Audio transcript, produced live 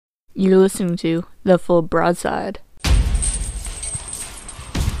You're listening to The Full Broadside.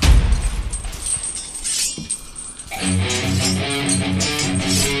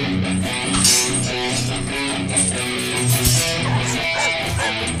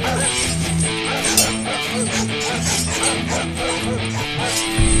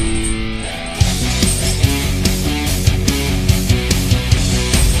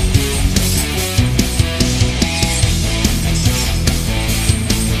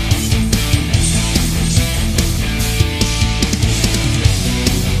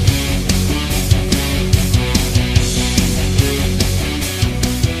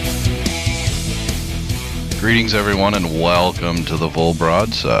 Greetings, everyone, and welcome to the Full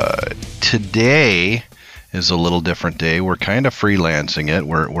Broadside. Today is a little different day. We're kind of freelancing it.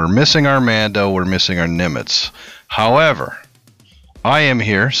 We're missing our Mando. We're missing our Nimitz. However, I am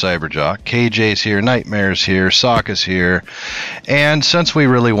here, Cyberjock. KJ's here. Nightmare's here. Sokka's here. And since we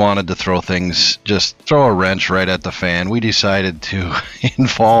really wanted to just throw a wrench right at the fan, we decided to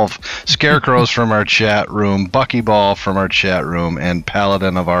involve Scarecrows from our chat room, Buckyball from our chat room, and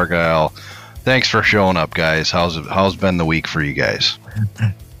Paladin of Argyle. Thanks for showing up, guys. How's been the week for you guys?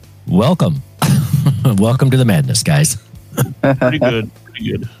 Welcome. Welcome to the madness, guys. Pretty good.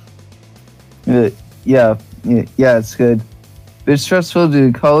 Yeah, it's good. Bit stressful to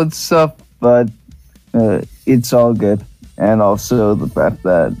do college stuff, but it's all good. And also the fact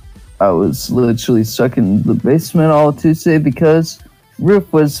that I was literally stuck in the basement all Tuesday because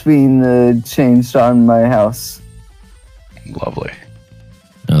roof was being changed on my house. Lovely.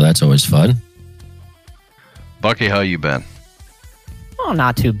 Oh, that's always fun. Bucky, how you been? Oh,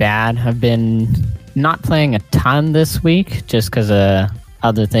 not too bad. I've been not playing a ton this week just because of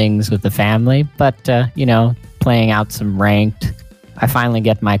other things with the family, but, playing out some ranked. I finally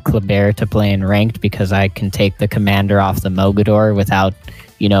get my Kleber to play in ranked because I can take the commander off the Mogador without,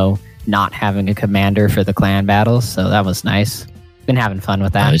 not having a commander for the clan battles, so that was nice. Been having fun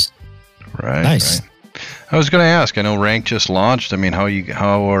with that. Nice. Right. I was going to ask, I know Rank just launched. I mean,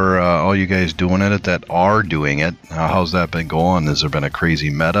 how are all you guys doing it that are doing it? How's that been going? Has there been a crazy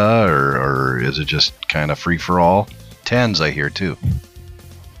meta, or is it just kind of free-for-all? 10s, I hear, too.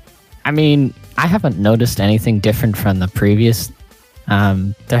 I mean, I haven't noticed anything different from the previous.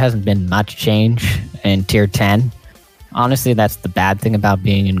 There hasn't been much change in Tier 10. Honestly, that's the bad thing about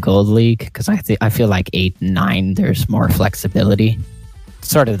being in Gold League, because I feel like 8 and 9, there's more flexibility.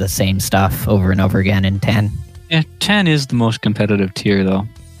 Sort of the same stuff over and over again in 10. Yeah, 10 is the most competitive tier, though.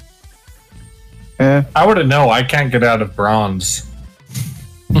 I wouldn't know. I can't get out of bronze.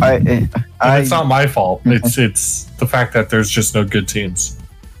 It's not my fault. It's the fact that there's just no good teams.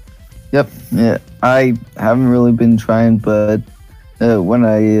 Yep. Yeah. I haven't really been trying, but when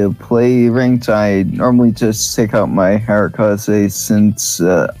I play ranked, I normally just take out my Harakaze since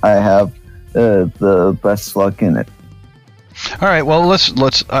I have the best luck in it. All right. Well, let's.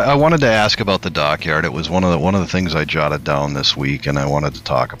 I wanted to ask about the dockyard. It was one of the things I jotted down this week, and I wanted to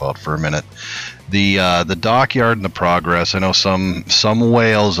talk about for a minute. The dockyard and the progress. I know some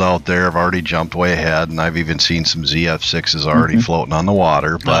whales out there have already jumped way ahead, and I've even seen some ZF6s already floating on the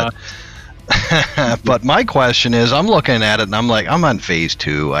water. But but my question is, I'm looking at it and I'm like, I'm on phase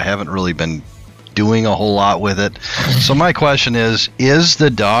 2. I haven't really been doing a whole lot with it. So my question is the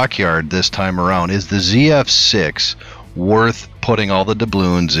dockyard this time around, is the ZF6 worth putting all the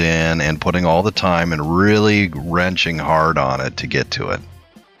doubloons in and putting all the time and really wrenching hard on it to get to it?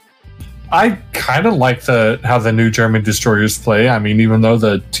 I kind of like how the new German destroyers play. I mean, even though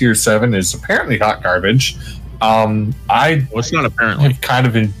the Tier 7 is apparently hot garbage, it's not apparently.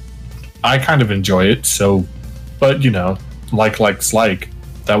 I kind of enjoy it. So, but like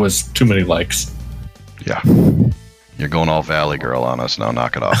that was too many likes. Yeah. You're going all Valley Girl on us now.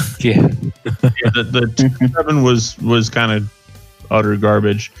 Knock it off. Yeah. The Tier 7 was kind of utter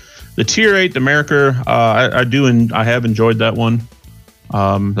garbage. The Tier 8, the America, I have enjoyed that one.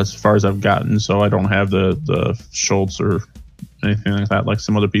 That's as far as I've gotten, so I don't have the Schultz or anything like that, like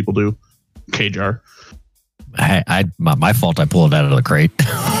some other people do. KJR. My fault. I pulled it out of the crate.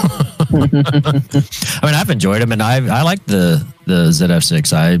 I mean, I've enjoyed them, and I like the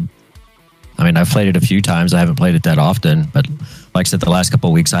ZF6. I mean, I've played it a few times. I haven't played it that often, but like I said, the last couple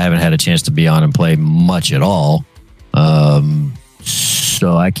of weeks, I haven't had a chance to be on and play much at all.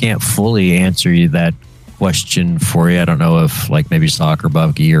 So I can't fully answer you that question for you. I don't know if maybe Sock or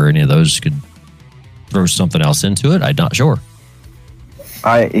Bucky or any of those could throw something else into it. I'm not sure.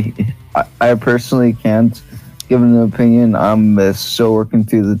 I personally can't give an opinion. I'm still working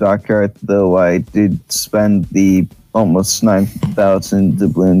through the dockyard, though I did spend the almost 9,000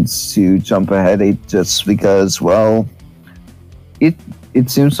 doubloons to jump ahead just because, well, it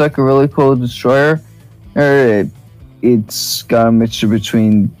seems like a really cool destroyer. It's got a mixture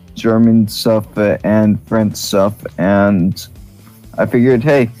between German stuff and French stuff, and I figured,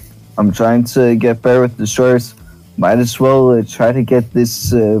 hey, I'm trying to get better with destroyers. Might as well try to get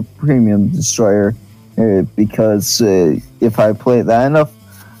this premium destroyer because if I play that enough,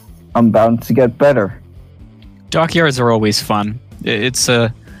 I'm bound to get better. Dockyards are always fun. It's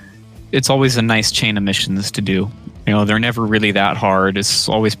always a nice chain of missions to do. You know, they're never really that hard. It's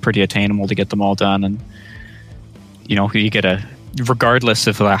always pretty attainable to get them all done, and you know, you get regardless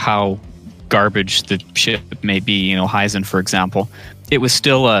of how garbage the ship may be. You know, Heisen, for example, it was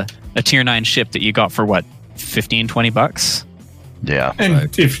still a tier 9 ship that you got for what, $15-20? Yeah.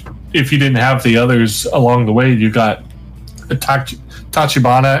 And if you didn't have the others along the way, you got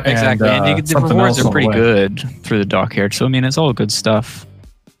Tachibana Exactly, and the rewards are pretty way. good through the dockyard. So I mean, it's all good stuff.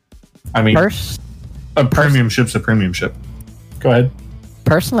 I mean, a premium ship's a premium ship. Go ahead.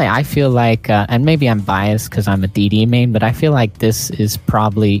 Personally, I feel like, and maybe I'm biased because I'm a DD main, but I feel like this is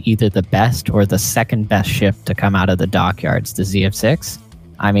probably either the best or the second best ship to come out of the dockyards, the ZF6.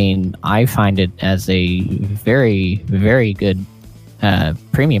 I mean, I find it as a very, very good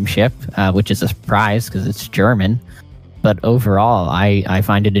premium ship, which is a surprise because it's German. But overall, I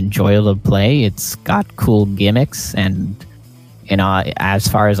find it enjoyable to play. It's got cool gimmicks, and you know, as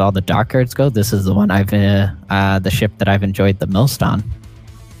far as all the dockyards go, this is the one the ship that I've enjoyed the most on.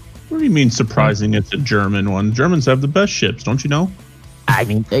 What do you mean surprising? It's a German one. Germans have the best ships, don't you know? I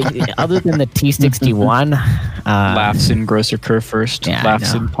mean, other than the T-61, Laughs Grosser Kurfürst, Yeah,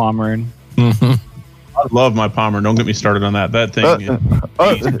 Laughs I know. Pommern. I love my Palmer. Don't get me started on that. That thing.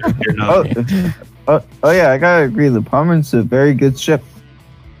 You're not- Oh yeah, I gotta agree. The Pommern's a very good ship.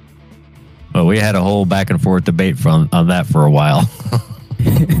 Well, we had a whole back and forth debate on that for a while.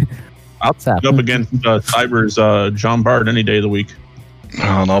 I'll put up against Cyber's Jean Bart any day of the week.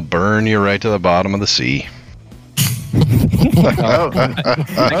 Oh, and I'll burn you right to the bottom of the sea. Against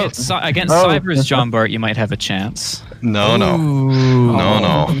Cyber's John Bart, you might have a chance. No.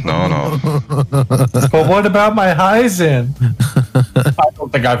 But what about my Heisen? I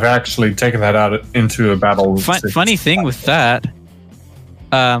don't think I've actually taken that out into a battle. Funny thing with that,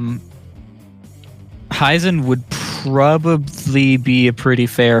 Heisen would probably be a pretty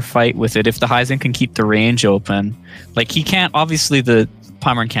fair fight with it if the Heisen can keep the range open. Like, he can't, obviously the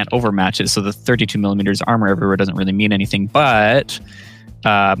Pommern can't overmatch it, so the 32 millimeters armor everywhere doesn't really mean anything, but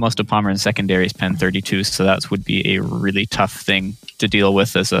most of Pommern's secondaries pen 32, so that would be a really tough thing to deal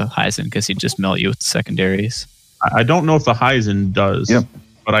with as a Heisen, because he'd just melt you with the secondaries. I don't know if the Heisen does, Yep.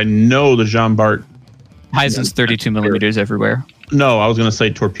 but I know the Jean Bart. Heisen's 32 millimeters everywhere. No, I was going to say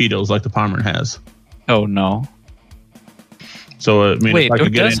torpedoes like the Pommern has. Oh, no. So, I mean, Wait, if I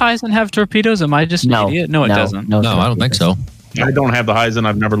could get does Heisen have torpedoes? Am I just an idiot? No, it doesn't. No, I don't think so. I don't have the Heisen.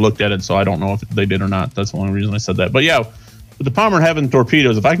 I've never looked at it, so I don't know if they did or not. That's the only reason I said that. But yeah, with the Pommern having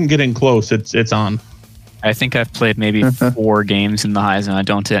torpedoes, if I can get in close, it's on. I think I've played maybe 4 games in the Heisen. I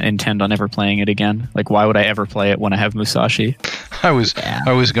don't intend on ever playing it again. Like, why would I ever play it when I have Musashi? I was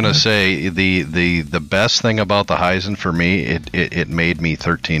gonna say the best thing about the Heisen for me, it made me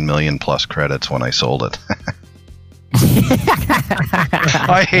 13 million plus credits when I sold it.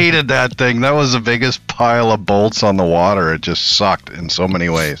 I hated that thing. That was the biggest pile of bolts on the water. It just sucked in so many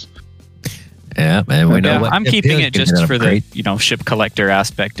ways. Yeah, man. We know. I'm keeping it just for the ship collector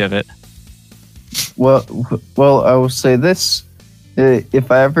aspect of it. Well, I will say this: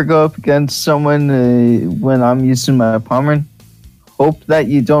 if I ever go up against someone when I'm using my Pommern, hope that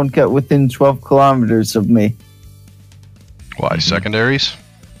you don't get within 12 kilometers of me. Why secondaries?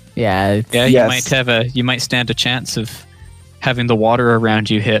 Yeah, Yeah, Yes. you might stand a chance of having the water around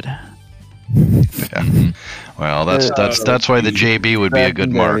you hit. Yeah. Well, that's why the JB would be a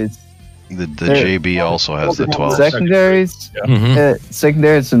good mark. The JB also has the 12. Secondaries, Mhm.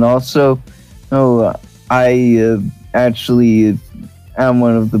 secondaries, and also, I actually am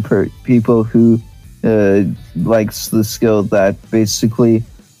one of the people who likes the skill that basically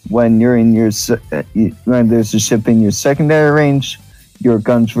when you're in your when there's a ship in your secondary range, your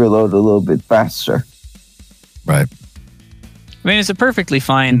guns reload a little bit faster. Right. I mean, it's a perfectly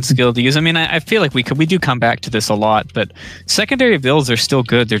fine skill to use. I mean, I feel like we do come back to this a lot, but secondary builds are still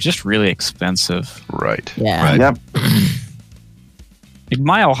good. They're just really expensive. Right. yeah. Right. Yep. Like,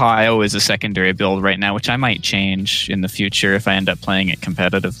 my Ohio is a secondary build right now, which I might change in the future if I end up playing it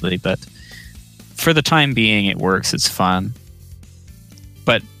competitively. But for the time being, it works. It's fun.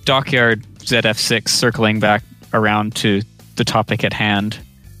 But Dockyard ZF6, circling back around to the topic at hand.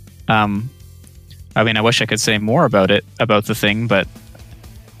 I mean, I wish I could say more about the thing, but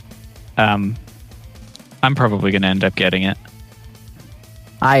I'm probably going to end up getting it.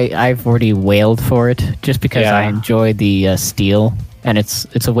 I've already whaled for it just because Yeah. I enjoy the steel, and it's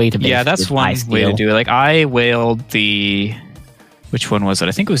a way to Yeah, that's basically one buy way steel. to do it. Like I whaled the, which one was it?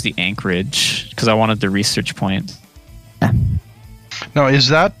 I think it was the Anchorage because I wanted the research point. Now, is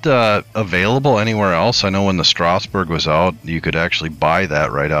that available anywhere else? I know when the Strasbourg was out, you could actually buy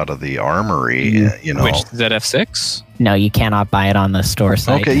that right out of the armory. You know. Which ZF6? No, you cannot buy it on the store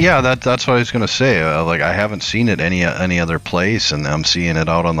site. Okay, yeah, that's what I was going to say. Like, I haven't seen it any other place, and I'm seeing it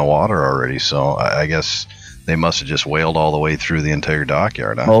out on the water already. So I guess they must have just whaled all the way through the entire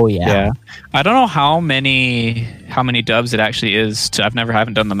dockyard. Huh? Oh yeah. I don't know how many dubs it actually is.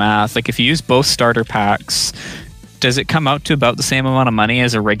 Haven't done the math. Like if you use both starter packs, does it come out to about the same amount of money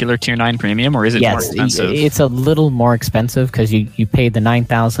as a regular tier 9 premium, or is it more expensive? It's a little more expensive because you paid the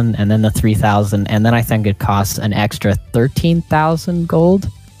 9,000 and then the 3,000, and then I think it costs an extra 13,000 gold.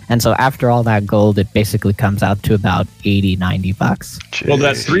 And so after all that gold, it basically comes out to about $80-90. Well,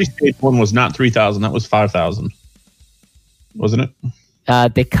 that Jeez. 3-stage one was not 3,000. That was 5,000. Wasn't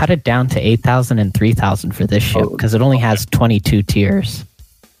it? They cut it down to 8,000 and 3,000 for this ship because it only has 22 tiers.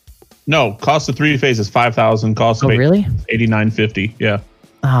 No, cost of 3 phase is 5,000. Cost Oh, of really? 89.50. Yeah.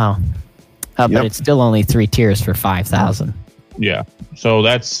 Oh. But Yep. it's still only 3 tiers for 5,000. Yeah. So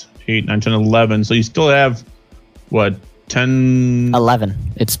that's 8, 9, 10, 11. So you still have, what, 10? 11.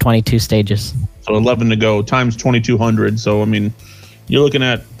 It's 22 stages. So 11 to go times 2,200. So, I mean, you're looking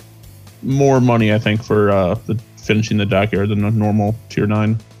at more money, I think, for finishing the dockyard than a normal tier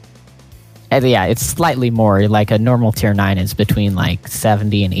 9. And yeah, it's slightly more. Like a normal tier 9 is between like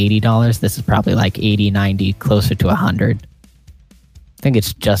 $70 and $80. This is probably like 80, 90, closer to 100. I think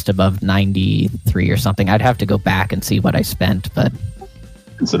it's just above 93 or something. I'd have to go back and see what I spent, but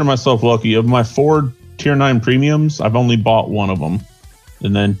Consider myself lucky. Of my 4 tier 9 premiums, I've only bought one of them.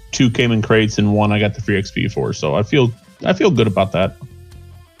 And then 2 came in crates and 1 I got the free XP for. So I feel good about that.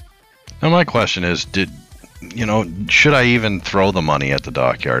 Now, my question is, should I even throw the money at the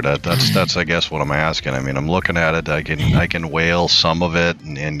dockyard? That's I guess what I'm asking. I mean, I'm looking at it. I can whale some of it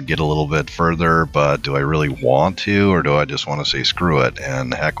and get a little bit further, but do I really want to, or do I just want to say screw it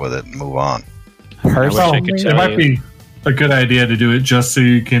and heck with it and move on? personally, It might be a good idea to do it just so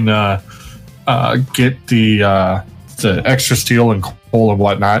you can get the extra steel and coal and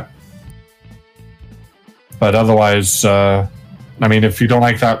whatnot. But otherwise, I mean, if you don't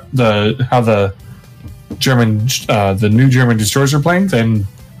like how the new German destroyers are playing, then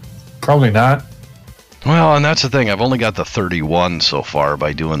probably not. Well, and that's the thing. I've only got the 31 so far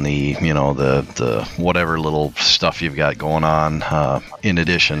by doing the whatever little stuff you've got going on in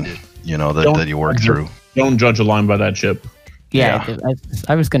addition, that you work through. Don't judge a line by that ship. yeah,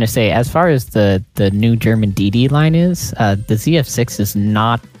 I was going to say, as far as the new German DD line is, the ZF6 is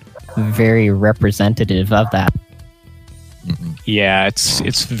not very representative of that. Yeah,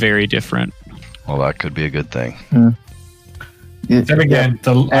 it's very different. Well, that could be a good thing. Then again,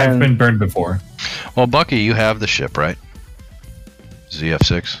 I've been burned before. Well, Bucky, you have the ship, right?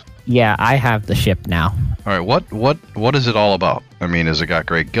 ZF6. Yeah, I have the ship now. All right, what is it all about? I mean, has it got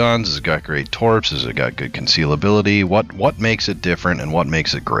great guns? Has it got great torps? Has it got good concealability? What makes it different and what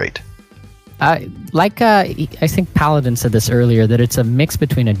makes it great? I think Paladin said this earlier, that it's a mix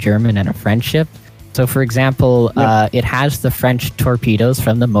between a German and a French ship. So, for example, it has the French torpedoes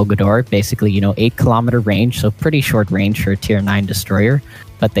from the Mogador, basically, 8-kilometer range, so pretty short range for a Tier 9 destroyer.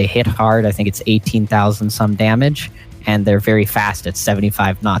 But they hit hard. I think it's 18,000 some damage, and they're very fast at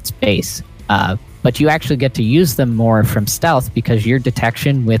 75 knots base. But you actually get to use them more from stealth because your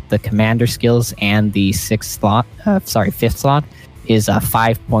detection with the commander skills and the fifth slot is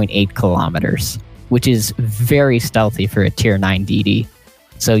 5.8 kilometers, which is very stealthy for a Tier 9 DD.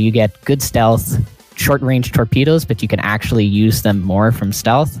 So you get good stealth, short-range torpedoes, but you can actually use them more from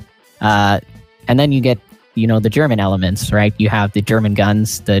stealth. And then you get, the German elements, right? You have the German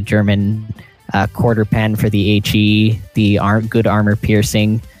guns, the German quarter pen for the HE, the good armor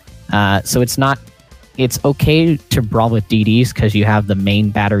piercing. So it's okay to brawl with DDs because you have the main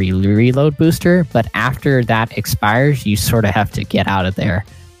battery reload booster, but after that expires, you sort of have to get out of there.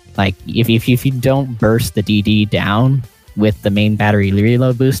 Like, if you don't burst the DD down with the main battery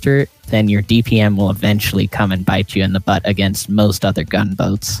reload booster, then your DPM will eventually come and bite you in the butt against most other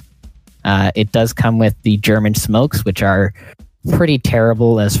gunboats. It does come with the German smokes, which are pretty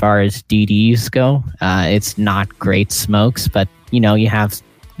terrible as far as DDs go. It's not great smokes, but you have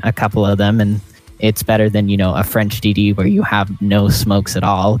a couple of them, and it's better than a French DD where you have no smokes at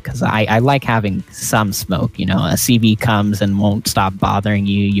all. Because I like having some smoke. A CB comes and won't stop bothering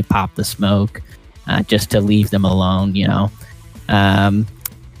you. You pop the smoke just to leave them alone.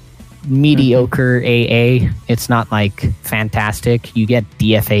 mediocre AA. It's not like fantastic. You get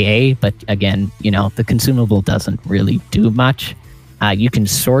DFAA, but again, the consumable doesn't really do much. You can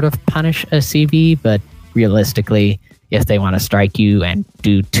sort of punish a CV, but realistically, if they want to strike you and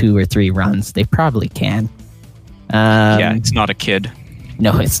do 2 or 3 runs, they probably can. Yeah, it's not a kid.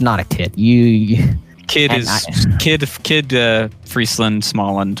 No, it's not a kid. Friesland,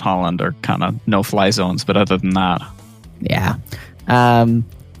 Smallland, Holland are kind of no-fly zones, but other than that, yeah. And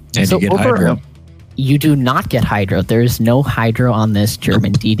So you get hydro. You do not get hydro. There is no hydro on this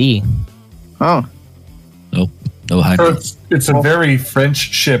German DD. Oh, Nope. No So hydro. it's a very French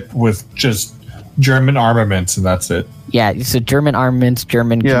ship with just German armaments, and that's it. Yeah, it's a German armaments,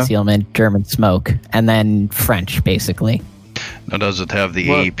 German concealment, German smoke, and then French, basically. Now, does it have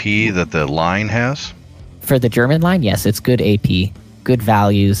the AP that the line has? For the German line, yes, it's good AP, good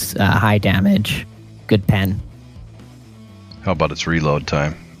values, high damage, good pen. How about its reload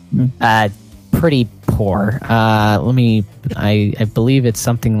time? Pretty poor. I believe it's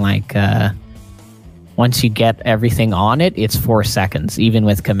something like once you get everything on it, it's 4 seconds, even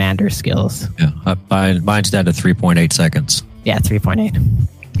with commander skills. Yeah, mine's down to 3.8 seconds. Yeah, 3.8.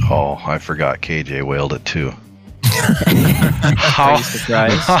 Oh, I forgot KJ whaled it too. How Are you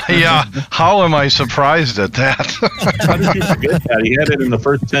surprised? Yeah, how am I surprised at that? How did you forget that? He had it in the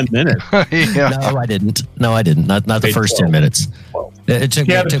first 10 minutes. Yeah. No, I didn't. Not the Okay, first 12. 10 minutes. It took,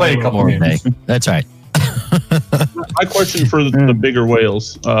 You had it to took play a me couple more games. day. That's right. My question for the bigger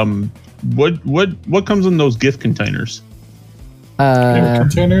whales: what comes in those gift containers?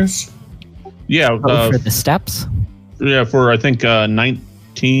 Containers? Yeah, For the steps? yeah, for I think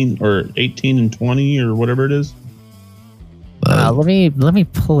 19 or 18 and 20 or whatever it is. Let me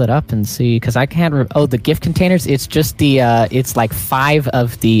pull it up and see, because I can't. The gift containers. It's just it's like 5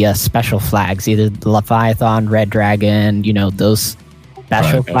 of the special flags, either the Leviathan, Red Dragon. Those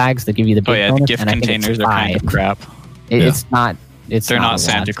special flags that give you the big Oh yeah, the bonus, gift and I think it's containers are kind of 5. crap. It's not. They're not not a lot.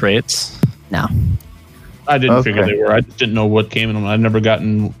 Santa crates. No. I didn't Okay. figure they were. I just didn't know what came in them. I've never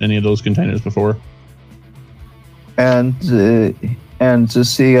gotten any of those containers before. and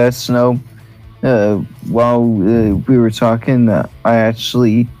just so you guys know, while we were talking, I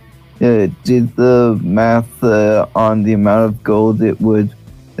actually did the math on the amount of gold it would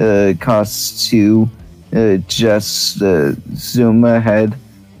cost to just zoom ahead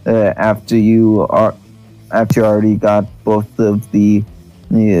after you already got both of the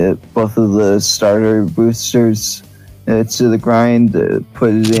starter boosters to the grind.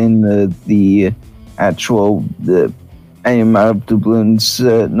 Put it in the actual any amount of doubloons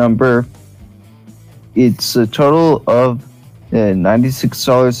number. It's a total of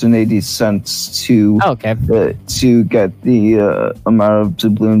 $96.80 to get the amount of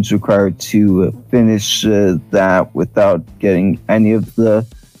doubloons required to finish that without getting any of the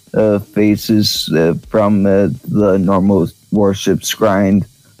phases from the normal warships grind,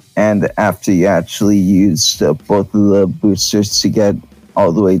 and after you actually use both of the boosters to get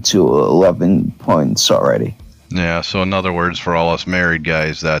all the way to 11 points already. Yeah, so in other words, for all us married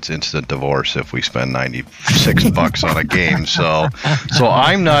guys, that's instant divorce if we spend $96 on a game. So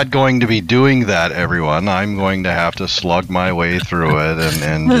I'm not going to be doing that, everyone. I'm going to have to slug my way through it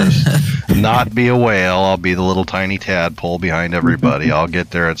and just not be a whale. I'll be the little tiny tadpole behind everybody. I'll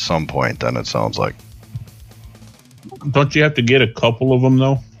get there at some point, then it sounds like. Don't you have to get a couple of them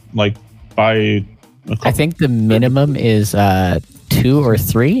though? Like buy a couple? I think the minimum is 2 or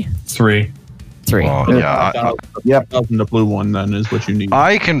 3. 3. 3. Well, yeah, Yep. The blue one then is what you need.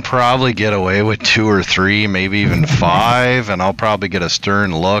 I can probably get away with 2 or 3, maybe even 5, and I'll probably get a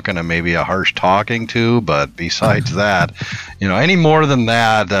stern look and maybe a harsh talking to. But besides that, any more than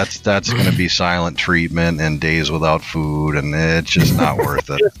that, that's going to be silent treatment and days without food, and it's just not worth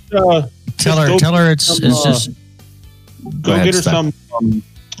it. Tell her it's just. Go ahead, get her Steph. some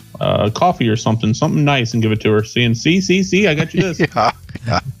coffee or something nice, and give it to her. See, I got you this. Yeah,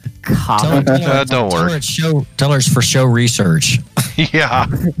 Common. that don't work. Tell her it's for show research. Yeah.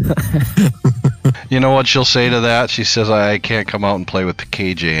 You know what she'll say to that? She says, I can't come out and play with the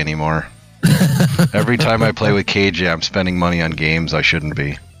KJ anymore. Every time I play with KJ, I'm spending money on games I shouldn't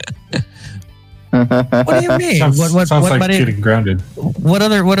be. What do you mean? Sounds what like money? getting grounded. What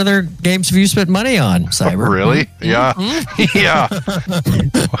other games have you spent money on, Cyber? Really? Yeah. Yeah.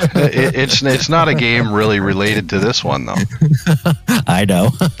 It's not a game really related to this one, though. I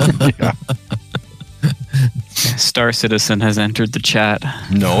know. Yeah. Star Citizen has entered the chat.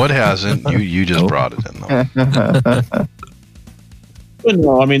 No, it hasn't. You just brought it in, though. But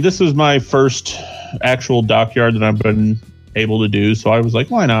no, I mean, this is my first actual dockyard that I've been able to do, so I was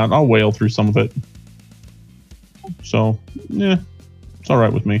like, why not? I'll whale through some of it. So, yeah, it's all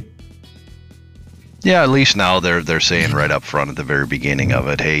right with me. Yeah, at least now they're saying right up front at the very beginning of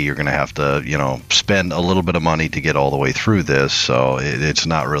it, hey, you're going to have to, spend a little bit of money to get all the way through this. So it's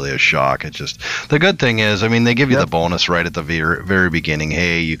not really a shock. It's just the good thing is, I mean, they give you the bonus right at the very beginning.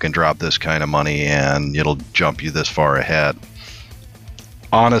 Hey, you can drop this kind of money and it'll jump you this far ahead.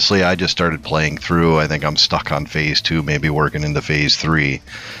 Honestly, I just started playing through. I think I'm stuck on phase 2, maybe working into phase 3.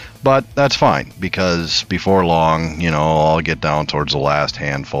 But that's fine, because before long, I'll get down towards the last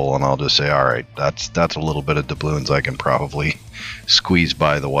handful and I'll just say, all right, that's a little bit of doubloons I can probably squeeze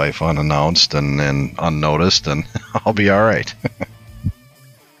by the wife unannounced and unnoticed, and I'll be all right.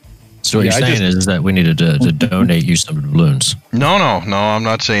 So what you're saying is that we needed to donate you some doubloons. No, I'm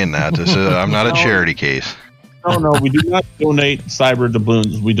not saying that. I'm not a charity case. No, we do not donate Cyber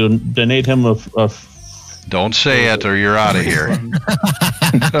doubloons. We donate him a Don't say it or you're out of here.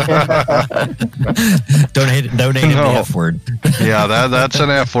 Donate him the F word. Yeah, that's an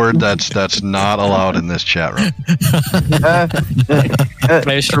F word that's not allowed in this chat room.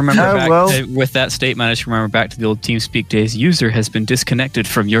 I just remember with that statement, I just remember back to the old TeamSpeak days. User has been disconnected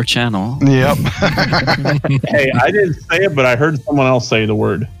from your channel. Yep. Hey, I didn't say it, but I heard someone else say the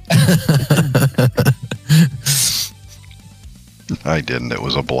word. I didn't. It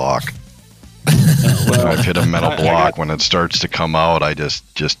was a block. I've hit a metal block. When it starts to come out, I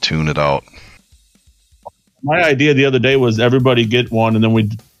just tune it out. My idea the other day was everybody get one, and then we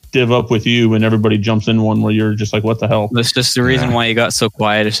div up with you, and everybody jumps in one where you're just like, what the hell? That's just the reason why you got so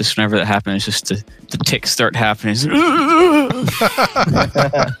quiet. It's just whenever that happens, it's just the ticks start happening.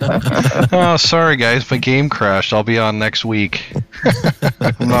 Oh, sorry guys, my game crashed. I'll be on next week.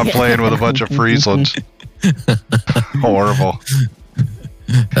 I'm not playing with a bunch of Frieslands. Horrible.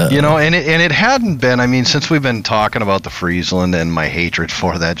 And it hadn't been, I mean, since we've been talking about the Friesland and my hatred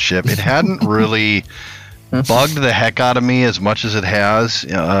for that ship, it hadn't really bugged the heck out of me as much as it has.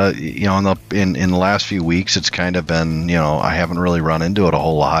 In the last few weeks, it's kind of been, I haven't really run into it a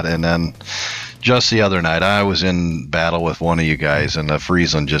whole lot. And then just the other night, I was in battle with one of you guys, and the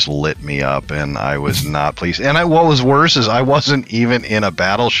Friesland just lit me up, and I was not pleased. And what was worse is I wasn't even in a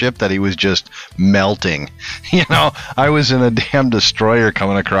battleship that he was just melting. I was in a damn destroyer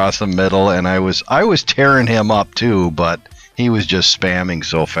coming across the middle, and I was tearing him up too, but he was just spamming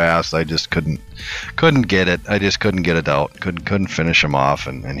so fast. I just couldn't get it. I just couldn't get it out. Couldn't finish him off,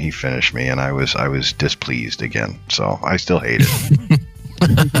 and he finished me, and I was displeased again. So I still hate it.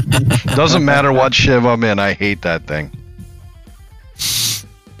 Doesn't matter what shiv I'm in, I hate that thing.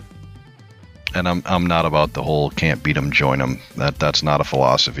 And I'm not about the whole can't beat 'em, join 'em. That's not a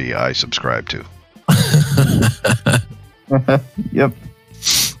philosophy I subscribe to. Yep.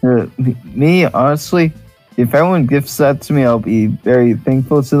 Me, honestly, if anyone gifts that to me, I'll be very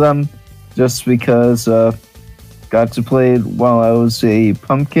thankful to them, just because got to play it while I was a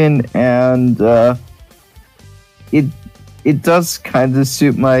pumpkin, and it does kind of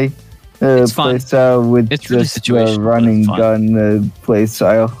suit my play style with it's really just the running gun play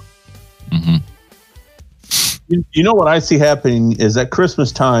style. Mm-hmm. You know what I see happening is at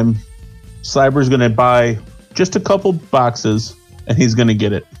Christmas time, Cyber's going to buy just a couple boxes, and he's going to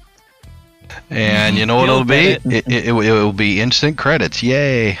get it. And you know what it'll be? It will be instant credits.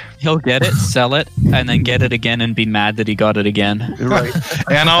 Yay. He'll get it, sell it, and then get it again and be mad that he got it again. Right.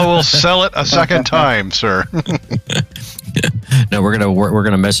 And I will sell it a second time, sir. No, we're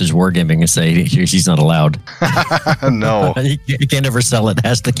gonna message Wargaming and say he's not allowed. No. He can't ever sell it.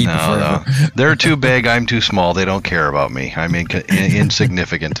 Has to keep it forever. No. They're too big. I'm too small. They don't care about me. I'm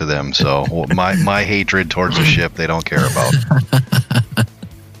insignificant to them. So my hatred towards the ship, they don't care about.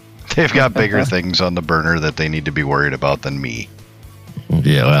 They've got bigger things on the burner that they need to be worried about than me.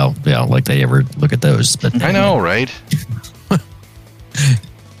 Yeah, well, yeah, like they ever look at those. But I know, right?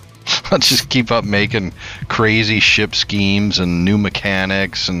 Let's just keep up making crazy ship schemes and new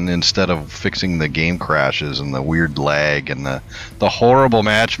mechanics, and instead of fixing the game crashes and the weird lag and the horrible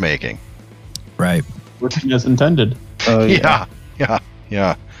matchmaking. Right. Working as intended. Yeah.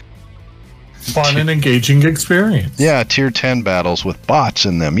 Fun and engaging experience. Yeah, tier 10 battles with bots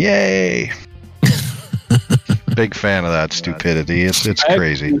in them. Yay! Big fan of that stupidity. It's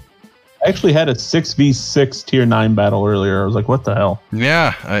crazy. I actually had a 6v6 tier 9 battle earlier. I was like, what the hell?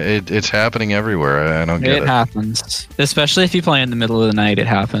 Yeah, it's happening everywhere. I don't get it. It happens. Especially if you play in the middle of the night, it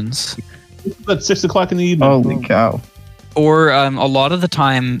happens. It's at 6 o'clock in the evening. Holy cow. Or a lot of the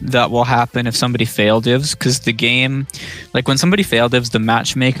time that will happen if somebody fail divs, because the game, like when somebody fail divs, the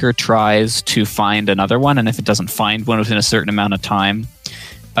matchmaker tries to find another one, and if it doesn't find one within a certain amount of time,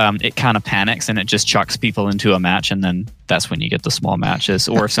 it kind of panics and it just chucks people into a match, and then that's when you get the small matches.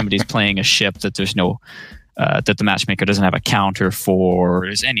 Or if somebody's playing a ship that there's no, that the matchmaker doesn't have a counter for, or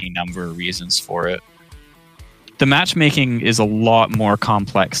there's any number of reasons for it. the matchmaking is a lot more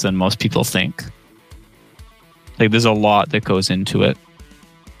complex than most people think. Like, there's a lot that goes into it.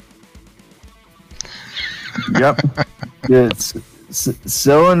 Yep. It's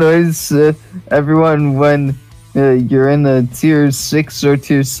so annoys everyone when you're in a tier 6 or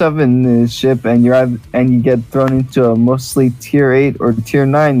tier 7 ship and you get thrown into a mostly tier 8 or tier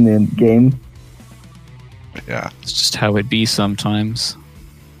 9 game. Yeah. It's just how it be sometimes.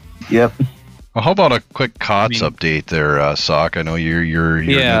 Yep. Well, how about a quick COTS update there, Sock? I know your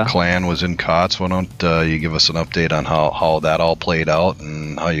new clan was in COTS. Why don't you give us an update on how that all played out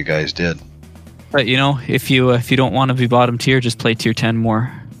and how you guys did? But if you don't want to be bottom tier, just play tier 10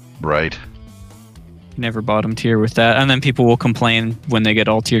 more. Right. Never bottom tier with that. And then people will complain when they get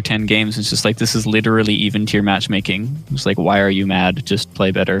all tier 10 games. It's just like, this is literally even tier matchmaking. It's like, why are you mad? Just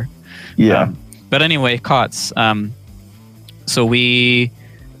play better. Yeah. But anyway, COTS. So we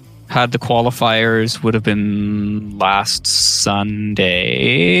had the qualifiers, would have been last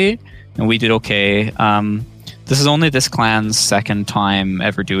Sunday, and we did okay. This is only this clan's second time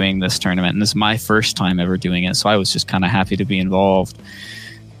ever doing this tournament, and this is my first time ever doing it, so I was just kind of happy to be involved.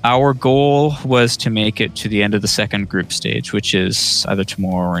 Our goal was to make it to the end of the second group stage, which is either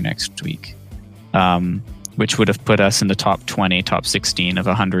tomorrow or next week, which would have put us in the top 20, top 16 of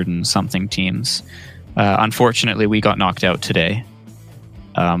 100 and something teams. Unfortunately, we got knocked out today.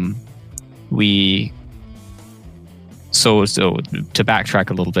 So to backtrack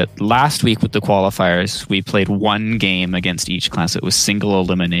a little bit, last week with the qualifiers, we played one game against each class. It was single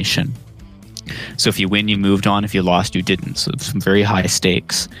elimination. So if you win, you moved on. If you lost, you didn't. So some very high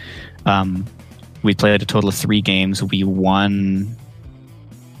stakes. We played a total of 3 games. We won.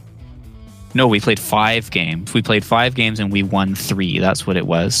 No, we played 5 games. We played 5 games and we won 3. That's what it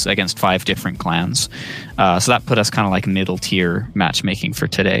was, against 5 different clans. So that put us kind of like middle tier matchmaking for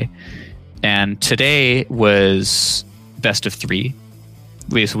today. And today was best of 3.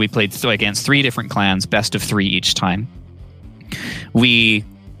 We played against 3 different clans, best of 3 each time. We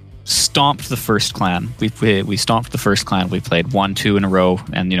stomped the first clan. We stomped the first clan. We played 1-2 in a row,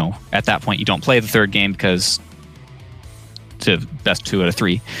 and at that point you don't play the third game because to best 2 out of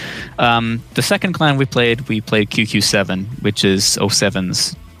 3. The second clan we played QQ7, which is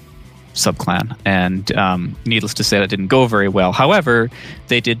 07's subclan, and needless to say, that didn't go very well. However,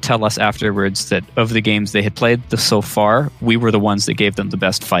 they did tell us afterwards that of the games they had played so far, we were the ones that gave them the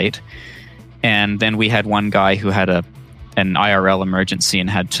best fight. And then we had one guy who had an IRL emergency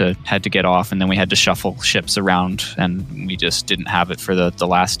and had to get off, and then we had to shuffle ships around, and we just didn't have it for the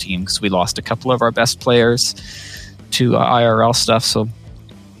last team because we lost a couple of our best players to IRL stuff. So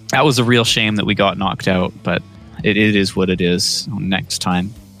that was a real shame that we got knocked out, but it is what it is. Next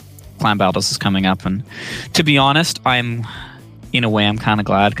time Clan Battles is coming up, and to be honest, I'm kind of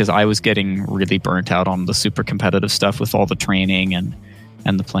glad, because I was getting really burnt out on the super competitive stuff with all the training and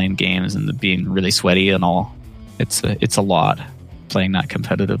the playing games and the being really sweaty and all. It's a lot playing that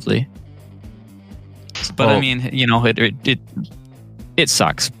competitively. But I mean, it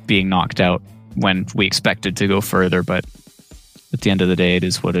sucks being knocked out when we expected to go further, but at the end of the day, it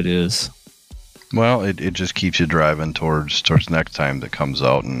is what it is. Well, it just keeps you driving towards next time that comes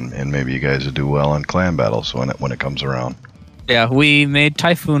out, and maybe you guys will do well in Clan Battles when it comes around. Yeah, we made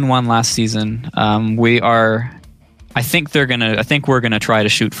Typhoon 1 last season. I think we're gonna try to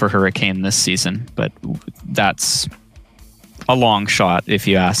shoot for Hurricane this season, but that's a long shot if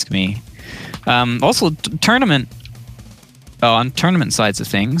you ask me. Also, tournament. On tournament sides of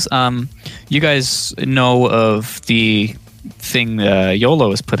things, you guys know of the thing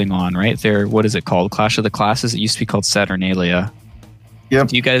YOLO is putting on, right? What is it called? Clash of the Classes? It used to be called Saturnalia. Yep.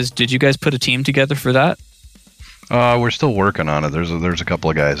 Did you guys put a team together for that? We're still working on it. There's a couple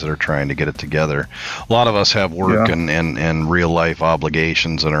of guys that are trying to get it together. A lot of us have work and real life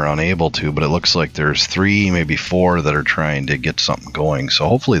obligations and are unable to, but it looks like there's 3, maybe 4 that are trying to get something going. So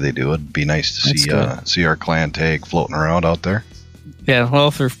hopefully they do. It'd be nice to see our clan tag floating around out there. Yeah, well,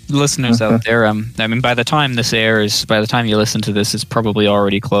 for listeners out there, I mean, by the time you listen to this, it's probably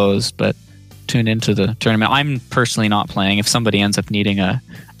already closed, but tune into the tournament. I'm personally not playing. If somebody ends up needing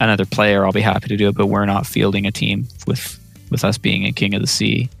another player, I'll be happy to do it, but we're not fielding a team with us being a King of the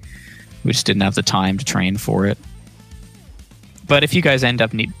Sea. We just didn't have the time to train for it. But if you guys end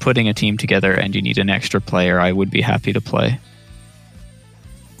up putting a team together and you need an extra player, I would be happy to play.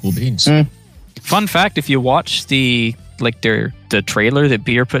 Cool beans. Fun fact, if you watch the trailer that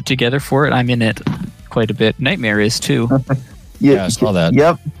Beer put together for it, I'm in it quite a bit. Nightmare is too. Yeah, I saw that.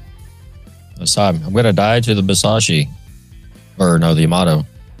 Yep. I saw him. I'm gonna die to the Musashi, or no, the Yamato.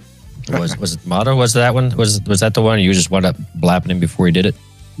 Was it Yamato? Was that one? Was that the one you just wound up blapping him before he did it?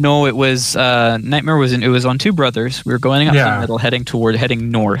 No, it was Nightmare was it was on Two Brothers. We were going up the middle,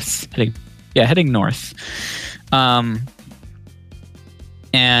 heading north. Heading north.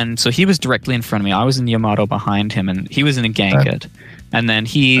 And so he was directly in front of me. I was in Yamato behind him, and he was in a Gangit. And then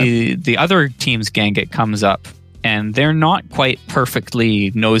the other team's Gangit comes up, and they're not quite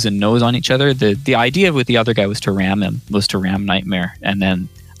perfectly nose and nose on each other. The idea with the other guy was to ram Nightmare, and then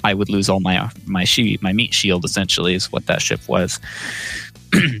I would lose all my meat shield. Essentially, is what that ship was.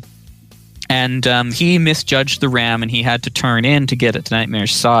 And he misjudged the ram, and he had to turn in to get it to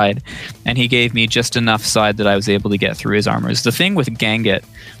Nightmare's side, and he gave me just enough side that I was able to get through his armors. The thing with Gangit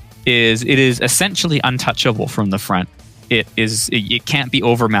is it is essentially untouchable from the front. It can't be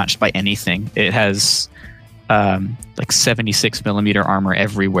overmatched by anything. It has like 76 millimeter armor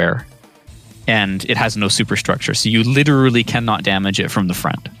everywhere, and it has no superstructure, so you literally cannot damage it from the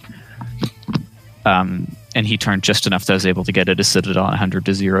front. And he turned just enough that I was able to get it to Citadel 100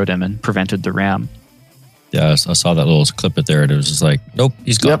 to zeroed him and prevented the ram. Yeah, I saw that little clip it there, and it was just like, nope,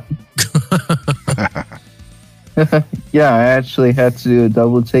 he's gone. Yep. Yeah, I actually had to do a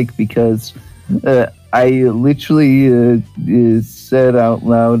double take because I literally said out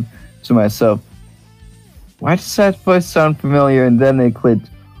loud to myself, why does that voice sound familiar? And then it clicked,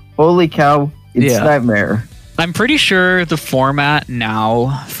 holy cow, it's Nightmare. I'm pretty sure the format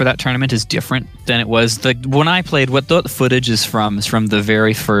now for that tournament is different than it was. When I played, what the footage is from the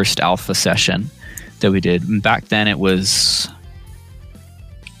very first alpha session that we did. And back then it was,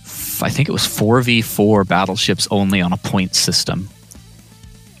 I think it was 4v4 battleships only on a point system.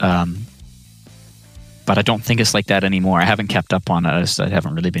 But I don't think it's like that anymore. I haven't kept up on it. I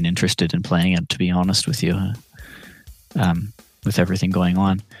haven't really been interested in playing it, to be honest with you, with everything going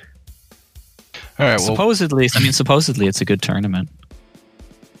on. All right. Supposedly it's a good tournament.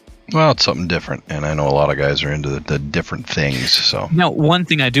 Well, it's something different, and I know a lot of guys are into the different things. So now, one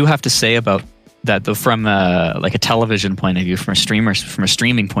thing I do have to say about that, though, from like a television point of view, from a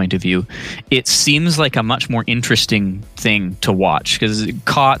streaming point of view, it seems like a much more interesting thing to watch because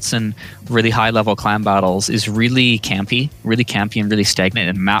COTS and really high level clan battles is really campy and really stagnant,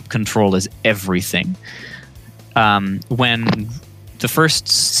 and map control is everything. When the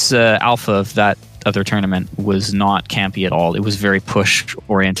first alpha of that other tournament was not campy at all. It was very push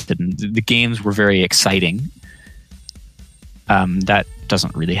oriented, and the games were very exciting. That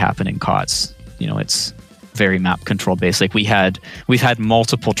doesn't really happen in COTS. It's very map control based. Like we've had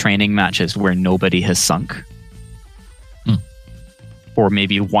multiple training matches where nobody has sunk, or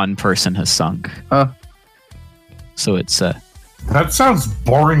maybe one person has sunk. So it's that sounds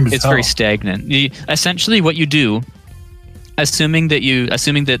boring. It's very stagnant. Essentially, what you do. Assuming that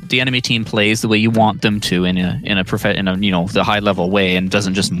the enemy team plays the way you want them to in a the high level way and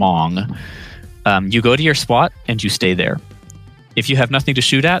doesn't just mong, you go to your spot and you stay there. If you have nothing to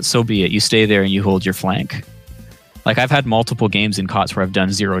shoot at, so be it. You stay there and you hold your flank. Like I've had multiple games in COTS where I've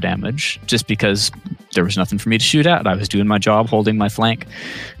done 0 damage just because there was nothing for me to shoot at. I was doing my job, holding my flank.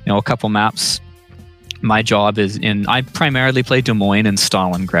 A couple maps. My job is I primarily play Des Moines and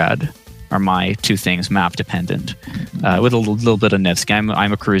Stalingrad. Are my two things map dependent, with a little bit of Nevsky.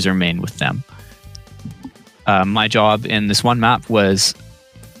 I'm a cruiser main with them. My job in this one map was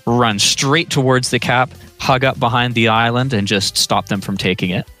run straight towards the cap, hug up behind the island, and just stop them from taking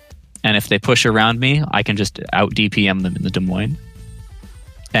it. And if they push around me, I can just out DPM them in the Des Moines.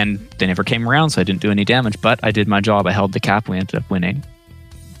 And they never came around, so I didn't do any damage. But I did my job. I held the cap. We ended up winning.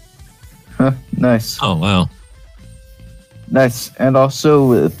 Nice. Oh, wow. Nice. And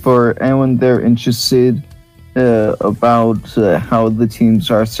also, for anyone there interested about how the teams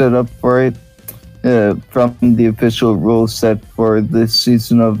are set up for it, from the official rule set for this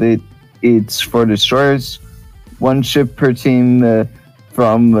season of it, it's 4 destroyers, 1 ship per team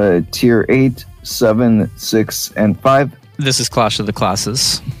from tier 8, 7, 6, and 5. This is Clash of the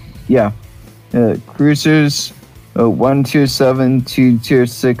Classes. Yeah. Cruisers, 1 tier 7, 2 tier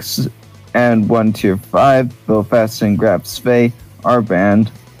 6, and 1 tier 5, Belfast and Graf Spee are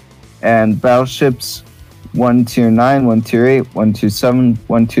banned. And battleships, 1 tier 9, 1 tier 8, 1 tier 7,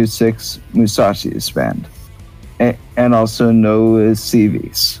 1 tier 6, Musashi is banned. And also no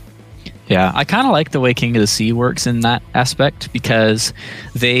CVs. Yeah, I kind of like the way King of the Sea works in that aspect because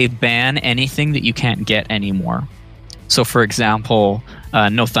they ban anything that you can't get anymore. So, for example,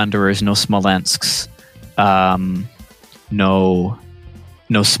 no Thunderers, no Smolensks, no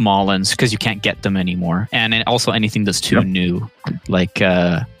Smolens because you can't get them anymore, and also anything that's too new, like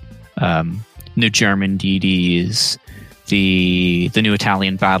new German DDs, the new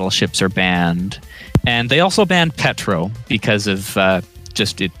Italian battleships are banned, and they also banned Petro because of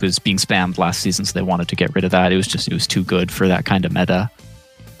it was being spammed last season, so they wanted to get rid of that. It was too good for that kind of meta.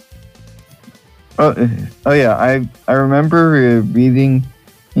 Oh yeah, I remember reading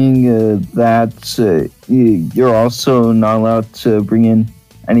that you're also not allowed to bring in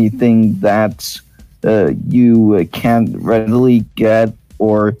anything that you can't readily get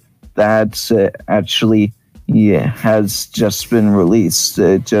or that actually has just been released,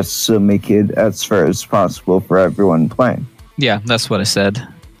 just to make it as fair as possible for everyone playing. Yeah, that's what I said.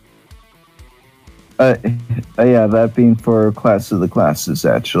 Yeah, that being for Clash of the Classes,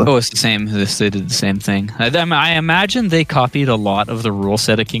 actually. Oh, it's the same. They did the same thing. I imagine they copied a lot of the rule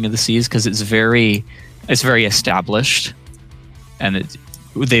set of King of the Seas because it's very established, and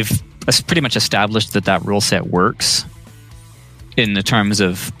they've pretty much established that rule set works in the terms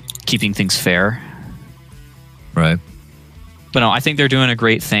of keeping things fair. Right. But no, I think they're doing a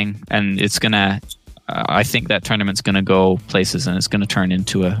great thing, and it's gonna. I think that tournament's going to go places, and it's going to turn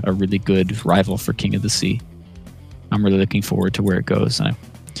into a really good rival for King of the Sea. I'm really looking forward to where it goes. I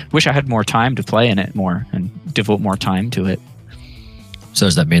wish I had more time to play in it more and devote more time to it. So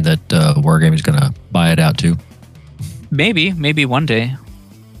does that mean that Wargaming is going to buy it out too? Maybe one day.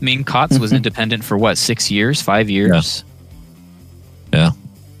 I mean, COTS was independent for what, 6 years, 5 years? Yeah.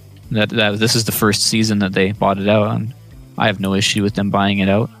 That this is the first season that they bought it out, and I have no issue with them buying it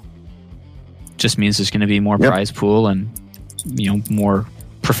out. Just means there's going to be more prize pool and more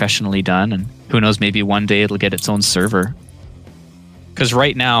professionally done, and who knows, maybe one day it'll get its own server. Because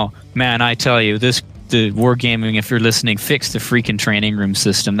right now, man, I tell you, the Wargaming, if you're listening, fix the freaking training room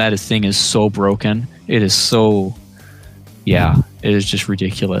system. That thing is so broken. It is so, it is just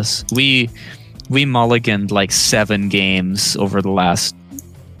ridiculous. We mulliganed like 7 games over the last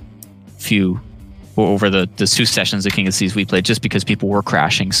over the 2 sessions of King of the Seas we played, just because people were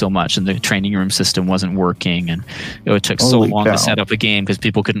crashing so much and the training room system wasn't working, and it took so long to set up a game because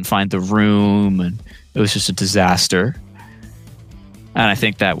people couldn't find the room, and it was just a disaster. And I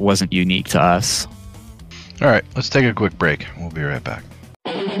think that wasn't unique to us. All right, let's take a quick break. We'll be right back.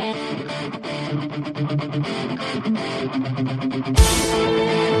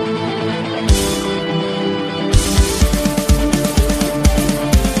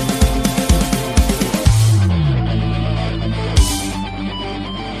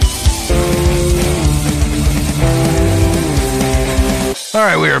 All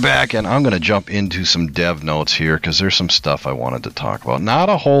right, we are back, and I'm going to jump into some dev notes here because there's some stuff I wanted to talk about. Not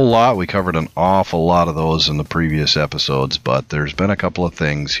a whole lot. We covered an awful lot of those in the previous episodes, but there's been a couple of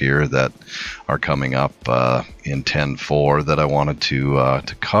things here that are coming up in 10.4 that I wanted to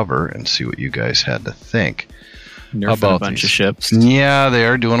cover and see what you guys had to think. Nerfing about a bunch of ships. Yeah, they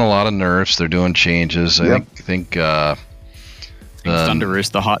are doing a lot of nerfs. They're doing changes. I think Thunder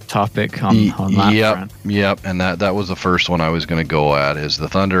is the hot topic on that front. Yep, and that was the first one I was going to go at, is the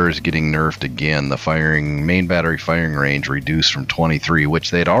Thunder is getting nerfed again. The main battery firing range reduced from 23,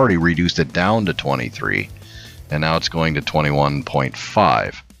 which they'd already reduced it down to 23, and now it's going to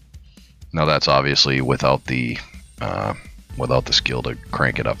 21.5. Now that's obviously without the skill to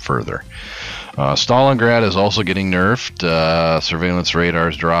crank it up further. Stalingrad is also getting nerfed. Surveillance radar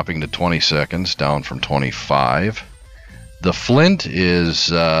is dropping to 20 seconds, down from 25. The Flint is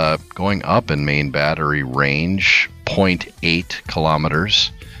going up in main battery range, 0.8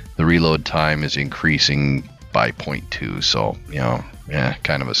 kilometers. The reload time is increasing by 0.2, so,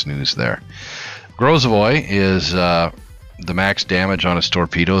 kind of a snooze there. Grozavoy is, the max damage on his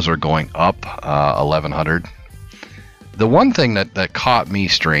torpedoes are going up 1,100. The one thing that caught me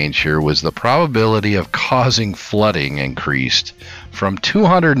strange here was the probability of causing flooding increased from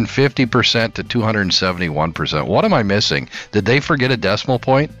 250% to 271%. What am I missing? Did they forget a decimal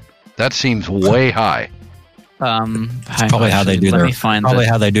point? That seems way high. Probably how they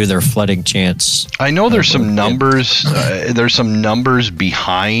do their flooding chance. I know there's some numbers. There's some numbers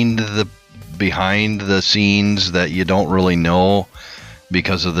behind the scenes that you don't really know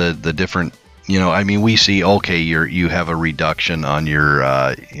because of the different. We see, you have a reduction on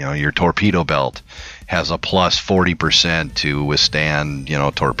your torpedo belt has a plus 40% to withstand,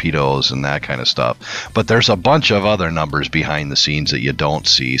 torpedoes and that kind of stuff. But there's a bunch of other numbers behind the scenes that you don't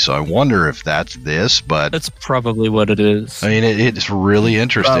see. So I wonder if that's this, but that's probably what it is. I mean, it's really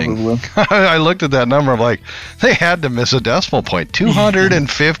interesting. I looked at that number. I'm like, they had to miss a decimal point.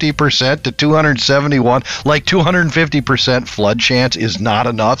 250% to 271. Like 250% flood chance is not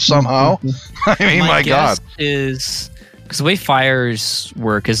enough somehow. I mean, my God. Is because the way fires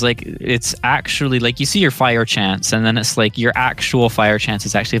work is like it's actually like you see your fire chance, and then it's like your actual fire chance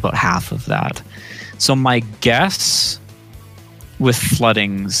is actually about half of that. So my guess with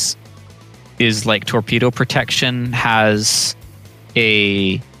floodings is like torpedo protection has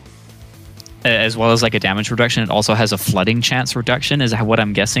as well as like a damage reduction, it also has a flooding chance reduction is what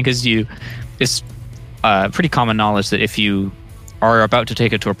I'm guessing, because pretty common knowledge that if you are about to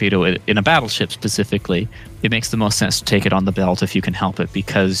take a torpedo in a battleship specifically, it makes the most sense to take it on the belt if you can help it,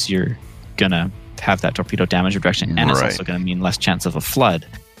 because you're gonna have that torpedo damage reduction, and it's also going to mean less chance of a flood.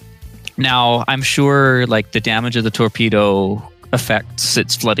 Now, I'm sure like the damage of the torpedo affects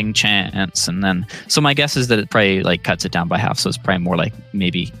its flooding chance, and then so my guess is that it probably like cuts it down by half, so it's probably more like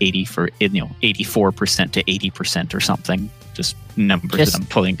maybe 84% to 80% or something. Just numbers that I'm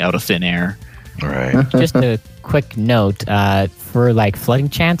pulling out of thin air. Right. Just a quick note, for like flooding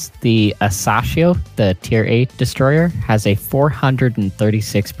chance, the Asashio, the Tier 8 destroyer, has a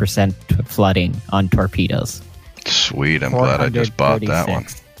 436% flooding on torpedoes. Sweet, I'm glad I just bought that one.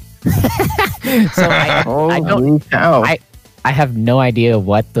 So I have no idea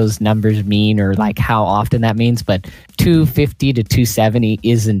what those numbers mean or like how often that means, but 250 to 270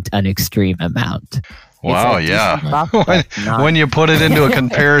 isn't an extreme amount. Wow, yeah. When you put it into a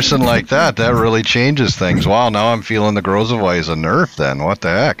comparison like that, that really changes things. Wow, now I'm feeling the Grozovoi as a nerf then. What the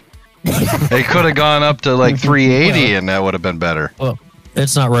heck? It could have gone up to like 380 and that would have been better. Well,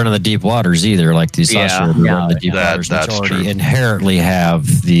 it's not running the deep waters either, like these run the deep waters, which already inherently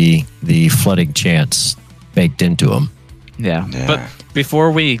have the flooding chance baked into them. Yeah, but before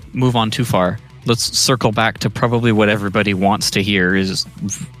we move on too far, let's circle back to probably what everybody wants to hear is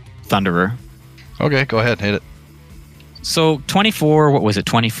Thunderer. Okay, go ahead, hit it. So 24, what was it?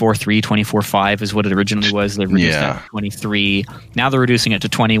 24.3, 24.5 is what it originally was. They reduced it to 23. Now they're reducing it to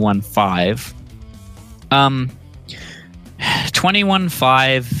 21.5.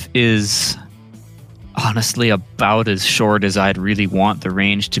 21.5 is honestly about as short as I'd really want the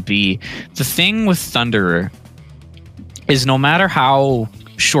range to be. The thing with Thunderer is no matter how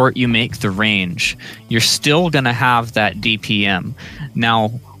short you make the range, you're still going to have that DPM. Now,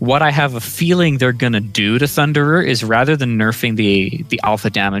 what I have a feeling they're going to do to Thunderer is rather than nerfing the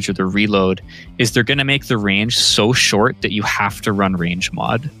alpha damage or the reload, is they're going to make the range so short that you have to run range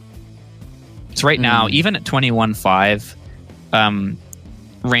mod. So right now, even at 21.5,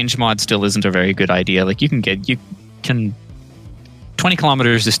 range mod still isn't a very good idea. Like you can 20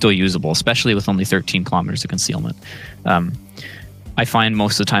 kilometers is still usable, especially with only 13 kilometers of concealment. I find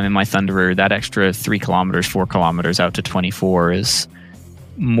most of the time in my Thunderer, that extra 3 kilometers, 4 kilometers out to 24 is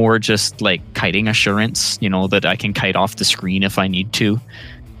more just like kiting assurance, that I can kite off the screen if I need to.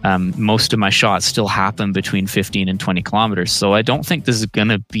 Most of my shots still happen between 15 and 20 kilometers. So I don't think this is going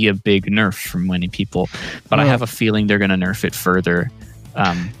to be a big nerf from many people, but I have a feeling they're going to nerf it further.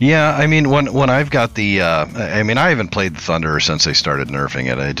 Yeah, I mean, when I've got the, I haven't played the Thunderer since they started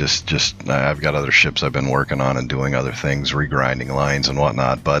nerfing it. I've got other ships I've been working on and doing other things, regrinding lines and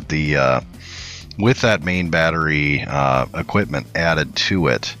whatnot. But with that main battery equipment added to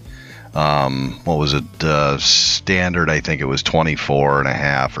it, what was it? Standard, I think it was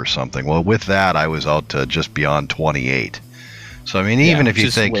 24.5 or something. Well, with that, I was out to just beyond 28. So I mean, even if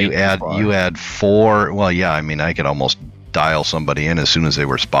you think you add 4, well, yeah, I mean, I could almost dial somebody in as soon as they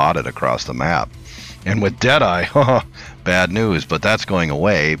were spotted across the map. And with Deadeye, bad news, but that's going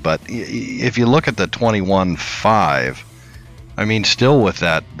away. But if you look at the 21.5, I mean, still with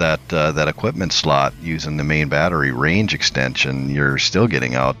that equipment slot using the main battery range extension, you're still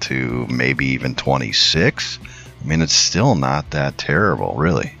getting out to maybe even 26. I mean, it's still not that terrible,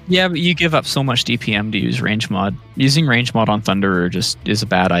 really. Yeah, but you give up so much DPM to use range mod. Using range mod on Thunderer just is a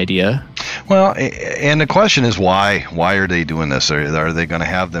bad idea. Well, and the question is why? Why are they doing this? Are they going to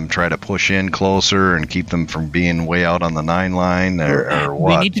have them try to push in closer and keep them from being way out on the 9 line, or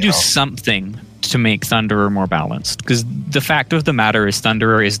what? They need to do something to make Thunderer more balanced, because the fact of the matter is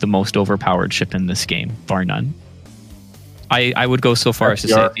Thunderer is the most overpowered ship in this game, bar none. I would go so far as to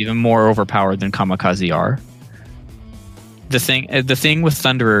say it's even more overpowered than Kamikaze are. The thing with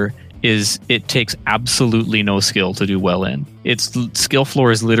Thunderer is it takes absolutely no skill to do well in. Its skill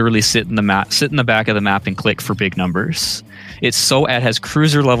floor is literally sit in the back of the map and click for big numbers. It has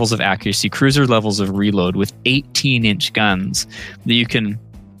cruiser levels of accuracy, cruiser levels of reload with 18-inch guns that you can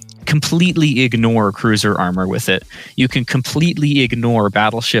completely ignore cruiser armor with it. You can completely ignore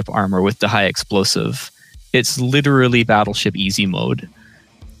battleship armor with the high explosive. It's literally battleship easy mode.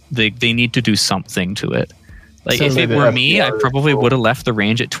 They need to do something to it. Like, if it were me, I probably would have left the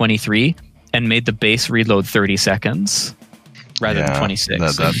range at 23 and made the base reload 30 seconds rather than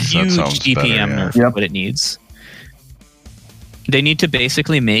 26. That huge DPM nerf for what it needs. They need to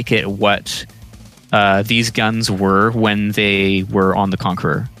basically make it what these guns were when they were on the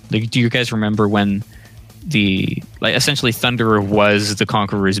Conqueror. Like, do you guys remember when essentially Thunderer was the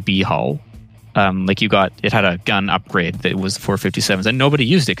Conqueror's B hull? It had a gun upgrade that was 457s, and nobody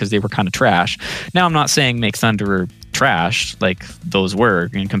used it because they were kind of trash. Now, I'm not saying make Thunderer trash like those were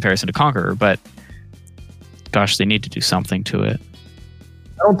in comparison to Conqueror, but gosh, they need to do something to it.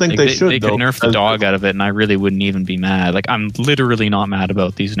 I don't think they should. They could nerf the dog out of it, and I really wouldn't even be mad. Like, I'm literally not mad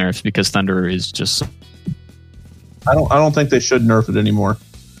about these nerfs because Thunder is just. I don't think they should nerf it anymore,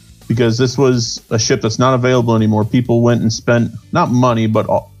 because this was a ship that's not available anymore. People went and spent not money, but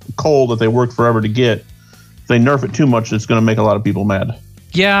coal that they worked forever to get. If they nerf it too much, it's going to make a lot of people mad.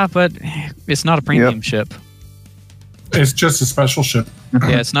 Yeah, but it's not a premium ship. It's just a special ship.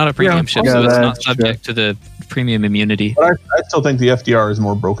 Yeah, it's not a premium ship, so it's not subject to the premium immunity. But I still think the FDR is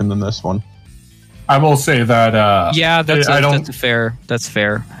more broken than this one. I will say that. Yeah, that's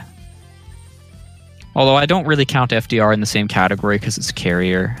fair. Although I don't really count FDR in the same category because it's a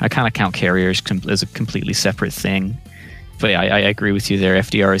carrier. I kind of count carriers as a completely separate thing. But yeah, I agree with you there.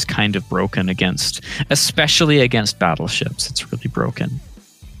 FDR is kind of broken especially against battleships. It's really broken.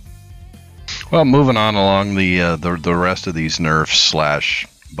 Well, moving on along the rest of these nerfs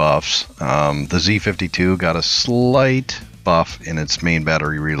 / buffs, the Z52 got a slight buff in its main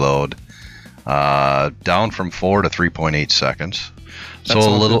battery reload, down from 4 to 3.8 seconds. So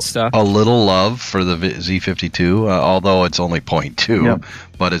a little love for the Z52, although it's only 0.2,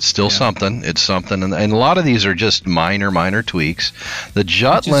 but it's still something. It's something, and a lot of these are just minor tweaks. The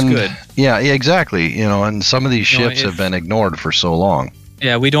Jutland, yeah, exactly. And some of these ships have been ignored for so long.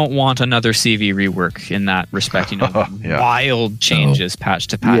 Yeah, we don't want another CV rework in that respect. Wild changes patch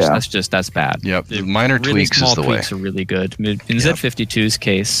to patch. Yeah. That's bad. Yep, the minor really tweaks small is the tweaks way. Are really good. In Z52's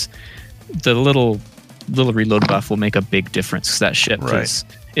case, the little reload buff will make a big difference, because that ship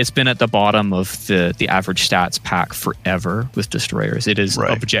it's been at the bottom of the average stats pack forever with destroyers. It is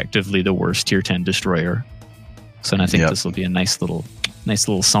objectively the worst tier 10 destroyer. So I think this will be a nice little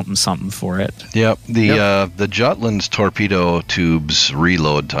something for it. Yep. The Jutland's torpedo tubes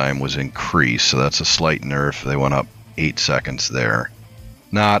reload time was increased, so that's a slight nerf. They went up 8 seconds there.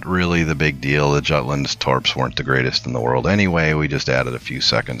 Not really the big deal. The Jutland's torps weren't the greatest in the world anyway. We just added a few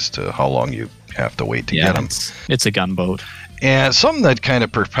seconds to how long you have to wait to get them. It's a gunboat. And something that kind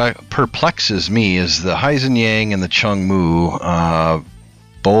of perplexes me is the Heisen Yang and the Chung Mu,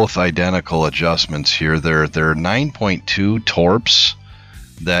 both identical adjustments here. They're 9.2 torps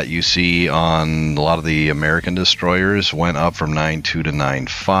that you see on a lot of the American destroyers went up from 9.2 to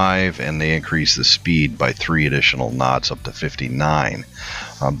 9.5, and they increased the speed by 3 additional knots up to 59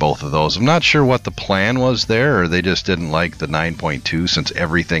 on both of those. I'm not sure what the plan was there, or they just didn't like the 9.2 since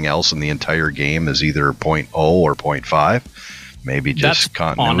everything else in the entire game is either 0.0 or 0.5. Maybe just That's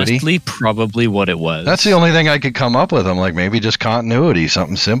continuity. Honestly, probably what it was. That's the only thing I could come up with. I'm like, maybe just continuity,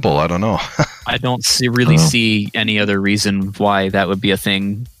 something simple. I don't know. I don't see any other reason why that would be a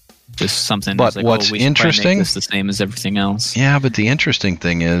thing. Just something. But like, what's we interesting, make this the same as everything else. Yeah, but the interesting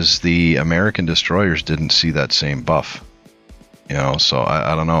thing is the American destroyers didn't see that same buff. So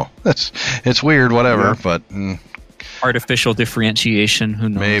I don't know. It's weird, whatever. But artificial differentiation. Who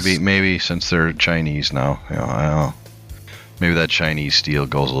knows? Maybe since they're Chinese now, I don't know. Maybe that Chinese steel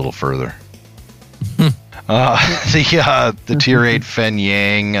goes a little further. The Tier 8 Fen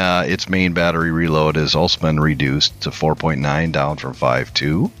Yang, its main battery reload has also been reduced to 4.9, down from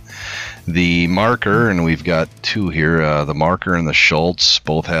 5.2. The Marker, and we've got 2 here, the Marker and the Schultz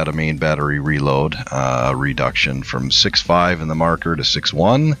both had a main battery reload reduction from 6.5 in the Marker to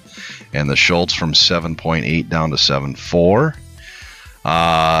 6.1, and the Schultz from 7.8 down to 7.4.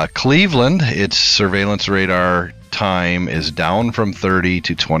 Cleveland, its surveillance radar time is down from 30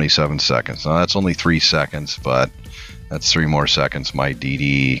 to 27 seconds. Now that's only 3 seconds, but that's 3 more seconds my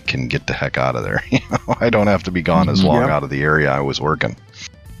DD can get the heck out of there. I don't have to be gone as long out of the area I was working.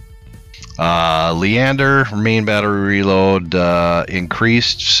 Leander, main battery reload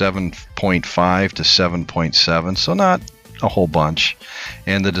increased 7.5 to 7.7, so not a whole bunch.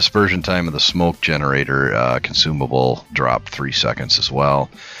 And the dispersion time of the smoke generator consumable dropped 3 seconds as well.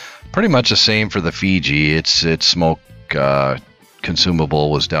 Pretty much the same for the Fiji. Its smoke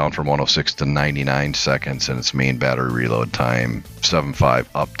consumable was down from 106 to 99 seconds, and its main battery reload time 7.5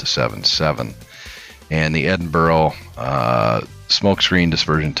 up to 7.7. And the Edinburgh smoke screen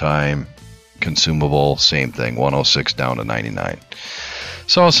dispersion time consumable, same thing, 106 down to 99.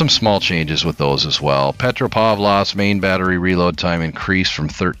 So some small changes with those as well. Petropavlov's main battery reload time increased from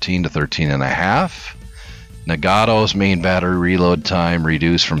 13 to 13.5. Nagato's main battery reload time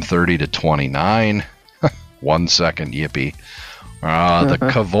reduced from 30 to 29. 1 second, yippee. The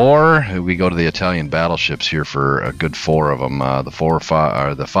Cavour, we go to the Italian battleships here for a good 4 of them.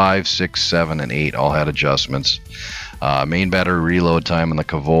 The 5, 6, 7, and 8 all had adjustments. Main battery reload time on the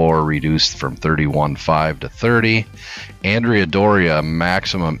Cavour reduced from 31.5 to 30. Andrea Doria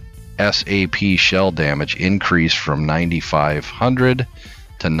maximum SAP shell damage increased from 9,500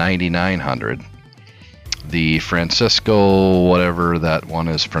 to 9,900. The Francisco, whatever that one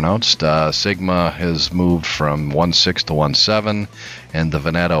is pronounced, Sigma has moved from 1.6 to 1.7, and the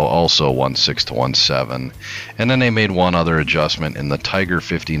Veneto also 1.6 to 1.7. And then they made one other adjustment in the Tiger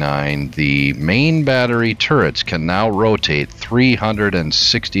 59. The main battery turrets can now rotate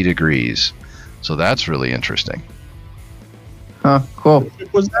 360 degrees. So that's really interesting. Huh, cool.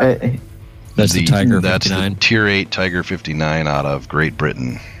 Was that? That's the Tiger 59. That's the Tier 8 Tiger 59 out of Great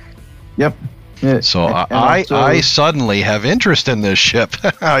Britain. Yep. Yeah, So and I also- suddenly have interest in this ship.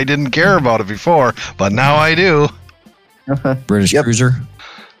 I didn't care about it before, but now I do. British Yep. cruiser.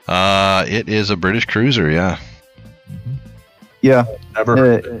 It is a British cruiser, yeah. Yeah.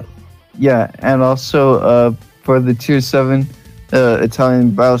 Never. Yeah, and also for the Tier 7 Italian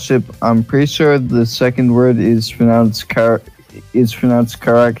battleship, I'm pretty sure the second word is pronounced Caracciolo.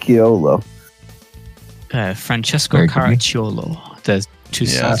 Francesco Very good. Caracciolo. The two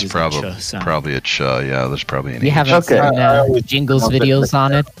Yeah, sounds it's is a ch sound. probably a ch. Yeah, there's probably an You H. haven't Okay. seen Jingles videos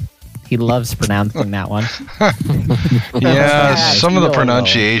on it? He loves pronouncing that one. Yeah, Yeah, some of the Caracciolo.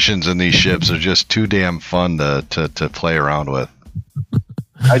 pronunciations in these ships are just too damn fun to play around with.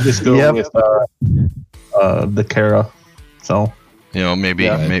 I just go Yep. with the Cara. So You know, maybe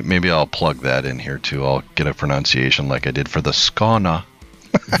Yeah. maybe I'll plug that in here too. I'll get a pronunciation like I did for the Skana.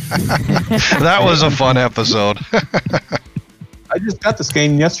 That was a fun episode. I just got the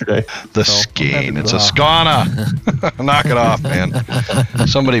skein yesterday. The So, Skane. I'm It's a happy Skana. Knock it off, man.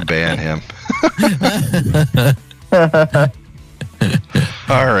 Somebody ban him.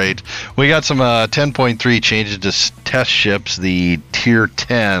 All right. We got some 10.3 changes to test ships. The Tier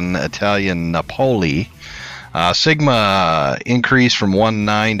 10 Italian Napoli. Sigma increased from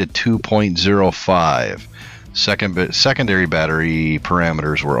 1.9 to 2.05. Secondary battery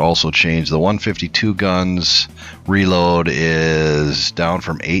parameters were also changed. The 152 guns reload is down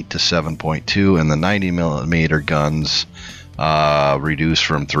from 8 to 7.2, and the 90 millimeter guns reduced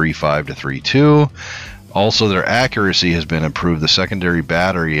from 3.5 to 3.2. Also, their accuracy has been improved. The secondary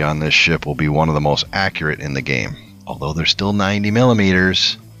battery on this ship will be one of the most accurate in the game. Although they're still 90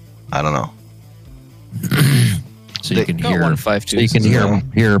 millimeters. I don't know. So you can Got hear. 152. So you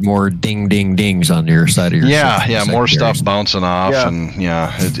can hear more ding ding dings on your side of your Yeah, ship. more Secondaries. stuff bouncing off,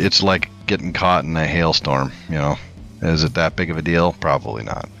 Yeah. and it's like getting caught in a hailstorm. Is it that big of a deal? Probably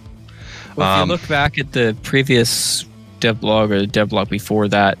not. Well, if you look back at the previous devlog or the devlog before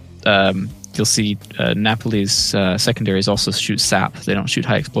that, you'll see Napoli's secondaries also shoot SAP. They don't shoot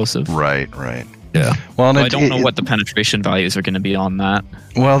high explosive. Right. Yeah. Well, and I don't know what the penetration values are going to be on that.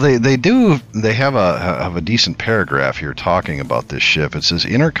 Well, they do. They have a decent paragraph here talking about this ship. It says,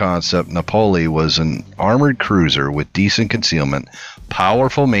 inner concept, Napoli was an armored cruiser with decent concealment,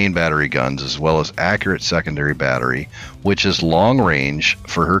 powerful main battery guns, as well as accurate secondary battery, which is long range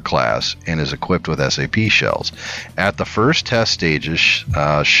for her class and is equipped with SAP shells. At the first test stages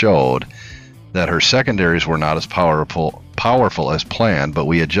showed that her secondaries were not as powerful as planned, but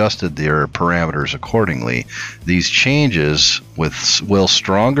we adjusted their parameters accordingly. These changes will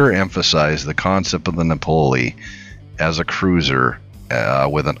stronger emphasize the concept of the Napoli as a cruiser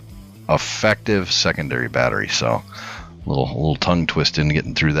with an effective secondary battery. So, a little tongue twisting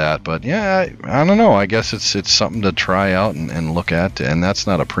getting through that, but yeah, I don't know. I guess it's something to try out and look at, and that's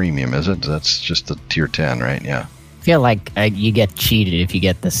not a premium, is it? That's just the Tier 10, right? Yeah. I feel like you get cheated if you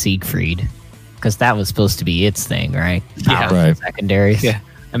get the Siegfried, because that was supposed to be its thing, right? Yeah. Power Right. Secondaries. Yeah.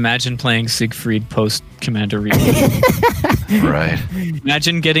 Imagine playing Siegfried post Commander Reload. Right.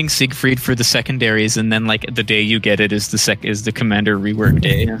 Imagine getting Siegfried for the secondaries, and then like the day you get it is the Commander rework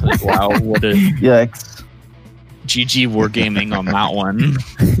day. Like, wow, what a Yikes. GG wargaming on that one.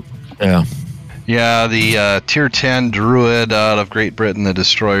 Yeah. Yeah, the Tier 10 Druid out of Great Britain, the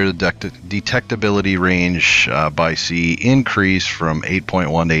destroyer, the detectability range by sea increased from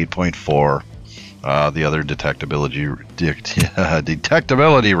 8.1 to 8.4. The other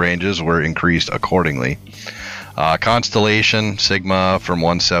detectability ranges were increased accordingly. Constellation, Sigma from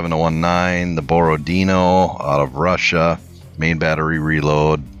 1.7 to 1.9. The Borodino out of Russia, main battery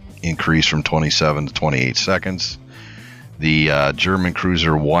reload increased from 27 to 28 seconds. The German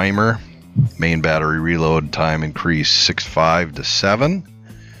cruiser Weimar, main battery reload time increased 6.5 to 7.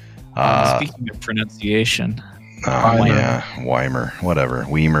 Speaking of pronunciation, Yeah, Weimar, whatever.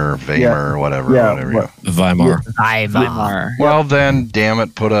 Weimar, whatever. Yeah, whatever. Weimar. Weimar. Well, then, damn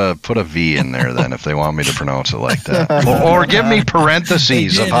it, put a V in there then if they want me to pronounce it like that, or give me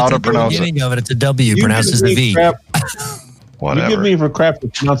parentheses of how to pronounce it. Of it, it's a W. You Pronounces give the me V. crap- Whatever. You give me for crap to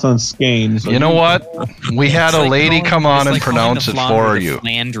pronounce on skein. So You know what? We had It's a like lady calling- come on it's and like calling pronounce the it Flandre for the you.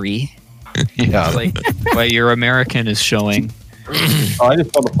 Flandry. Yeah. Like, why your American is showing. Oh, I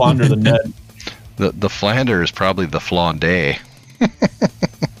just call the Flounder the Ned. The Flander is probably the Flandre.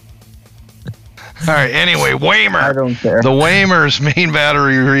 All right. Anyway, I Waymer. don't care. The Waymer's main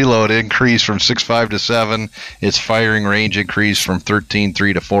battery reload increased from 6.5 to 7. Its firing range increased from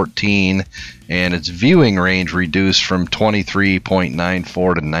 13.3 to 14, and its viewing range reduced from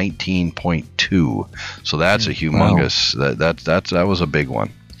 23.94 to 19.2. So that's a humongous. That was a big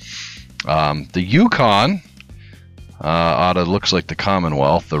one. The Yukon. Out of looks like the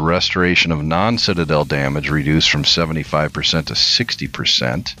Commonwealth, the restoration of non-citadel damage reduced from 75% to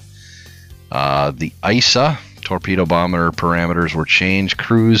 60%. The ISA torpedo bomber parameters were changed.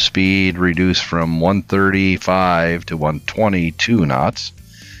 Cruise speed reduced from 135 to 122 knots,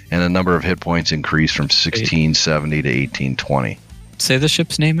 and the number of hit points increased from 1670 to 1820. Say the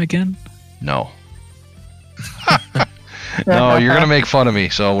ship's name again. No. No, you're gonna make fun of me,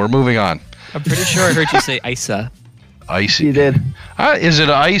 so we're moving on. I'm pretty sure I heard you say ISA. Icy. You did. Is it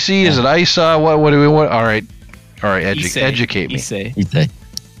icy? Yeah. Is it ISA? What do we want? All right. Educate me. Issei.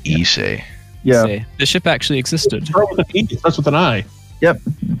 Yeah. Issei. The ship actually existed. That's with an I. Yep.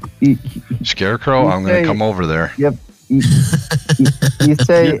 Scarecrow, I'm going to come over there. Yep.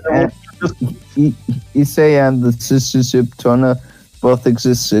 Issei and the sister ship Tona both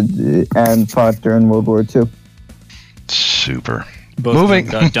existed and fought during World War II. Super. Both of them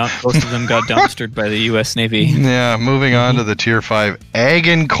got dumpstered by the U.S. Navy. Yeah, moving on to the Tier 5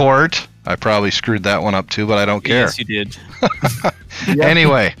 Agincourt. I probably screwed that one up too, but I don't care. Yes, you did.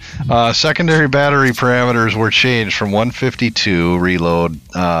 Anyway, secondary battery parameters were changed from 152 reload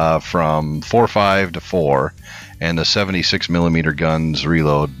from 4.5 to 4, and the 76 millimeter guns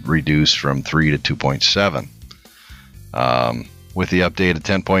reload reduced from 3 to 2.7. With the updated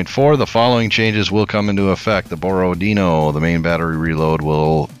 10.4, the following changes will come into effect. The Borodino, the main battery reload,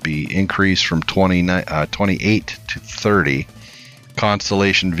 will be increased from 28 to 30.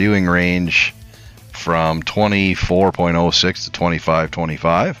 Constellation viewing range from 24.06 to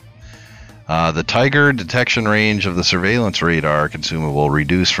 25.25. The Tiger detection range of the surveillance radar consumable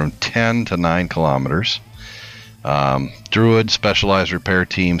reduced from 10 to 9 kilometers. Druid Specialized Repair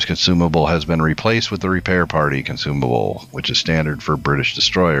Team's consumable has been replaced with the Repair Party consumable, which is standard for British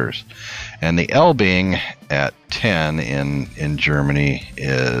destroyers. And the Elbing at 10 in Germany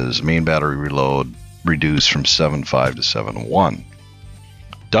is main battery reload reduced from 7.5 to 7.1.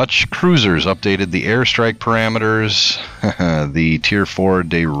 Dutch cruisers updated the airstrike parameters. The Tier 4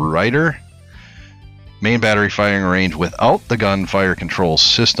 De Ruyter main battery firing range without the gunfire control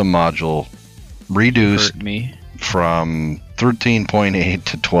system module reduced from 13.8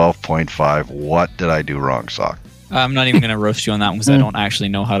 to 12.5. What did I do wrong, Sock? I'm not even going to roast you on that one because I don't actually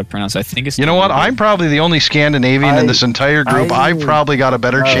know how to pronounce it. I think it's... You know what? I'm probably the only Scandinavian in this entire group. I probably got a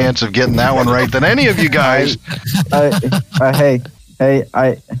better chance of getting that one right than any of you guys. Hey,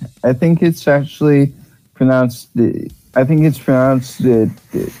 I think it's actually pronounced... I think it's pronounced De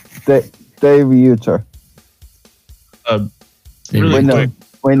Ruyter. Really quick.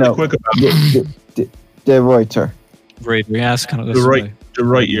 Wait, no. Quick about De Ruyter. Right, we asked kind of the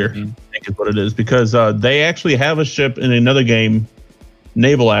right year, I think is what it is, because they actually have a ship in another game,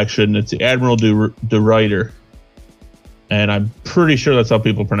 naval action. It's the Admiral de Ruyter, and I'm pretty sure that's how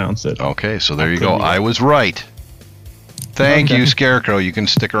people pronounce it. Okay, so there you go. I was right. Thank you, Scarecrow. You can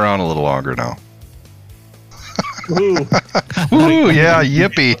stick around a little longer now. Ooh, yeah,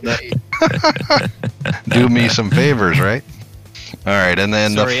 yippee. Do me some favors, right? All right, and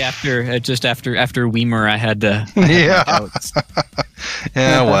then after Weimer, I had to. Yeah.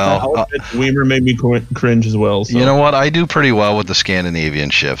 Yeah, well, Weimer made me cringe as well. So. You know what? I do pretty well with the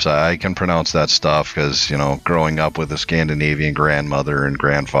Scandinavian ships. I can pronounce that stuff because growing up with a Scandinavian grandmother and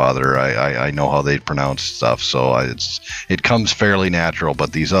grandfather, I know how they pronounce stuff. So it comes fairly natural.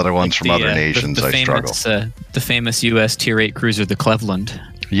 But these other ones from other nations, I struggle. The famous U.S. Tier 8 cruiser, the Cleveland.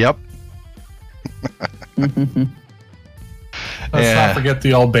 Yep. Let's not forget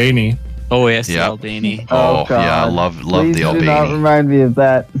the Albany. Oh yes, the Albany. Oh yeah, love the Albany. Do not remind me of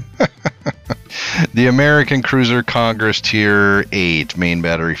that. The American Cruiser Congress Tier 8 main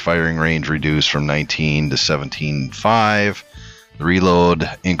battery firing range reduced from 19 to 17.5. The reload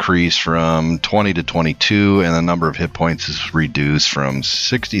increased from 20 to 22, and the number of hit points is reduced from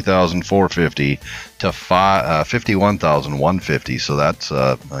 60,450 to 51,150. So that's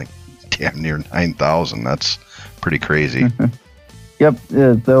like damn near 9,000. That's pretty crazy. Yep,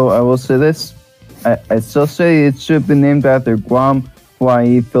 though I will say this. I still say it should be named after Guam,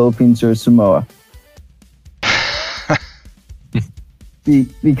 Hawaii, Philippines, or Samoa.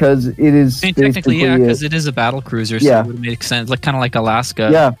 Because it is... technically, yeah, because it is a battle cruiser, so it would make sense. Kind of like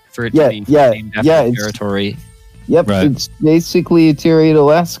Alaska for it to be named after territory. Yep, right. It's basically a Tier 8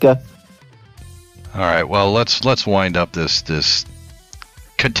 Alaska. All right. Well, let's wind up this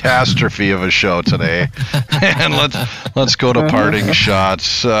catastrophe of a show today, and let's go to parting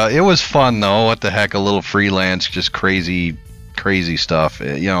shots. It was fun though. What the heck? A little freelance, just crazy stuff.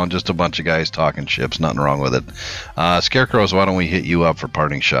 Just a bunch of guys talking ships. Nothing wrong with it. Scarecrows, why don't we hit you up for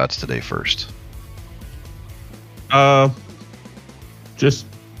parting shots today first? Just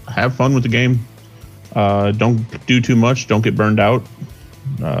have fun with the game. Don't do too much. Don't get burned out.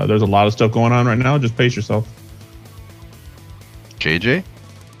 There's a lot of stuff going on right now. Just pace yourself. JJ?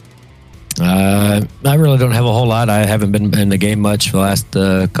 I really don't have a whole lot. I haven't been in the game much for the last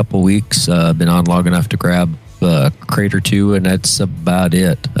couple weeks. Been on long enough to grab a crate or two, and that's about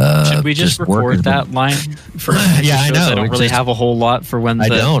it. Should we just record that line for yeah, I know. I don't really have a whole lot for when the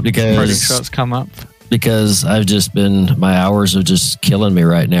parting shots come up. Because my hours are just killing me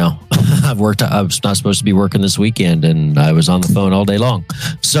right now. I was not supposed to be working this weekend, and I was on the phone all day long.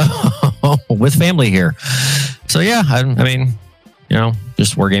 So, with family here. So, yeah, I mean,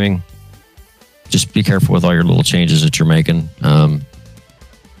 just wargaming. Just be careful with all your little changes that you're making.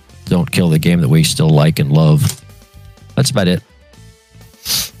 Don't kill the game that we still like and love. That's about it.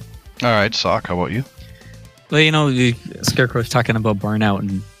 All right, Sock, how about you? Well, the Scarecrow's talking about burnout,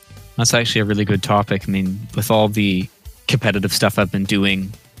 and that's actually a really good topic. I mean, with all the competitive stuff I've been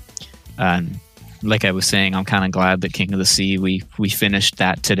doing, like I was saying, I'm kind of glad that King of the Sea, we finished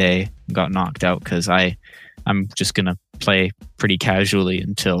that today, got knocked out, because I'm just going to play pretty casually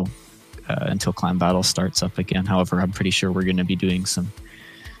until Clan Battle starts up again. However, I'm pretty sure we're going to be doing some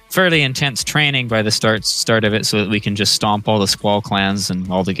fairly intense training by the start of it, so that we can just stomp all the Squall clans and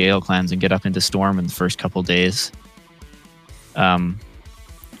all the Gale clans and get up into Storm in the first couple days.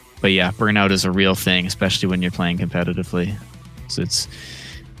 But yeah, burnout is a real thing, especially when you're playing competitively. So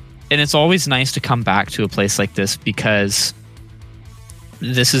it's always nice to come back to a place like this, because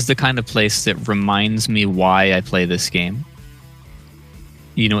this is the kind of place that reminds me why I play this game.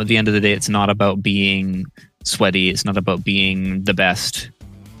 At the end of the day, it's not about being sweaty. It's not about being the best.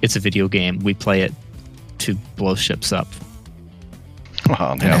 It's a video game. We play it to blow ships up.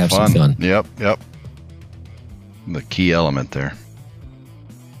 Well, have fun. Some fun. Yep. The key element there.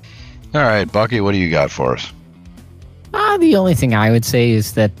 All right, Bucky, what do you got for us? The only thing I would say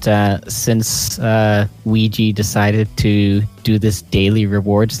is that since Ouija decided to do this daily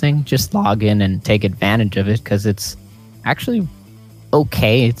rewards thing, just log in and take advantage of it, because it's actually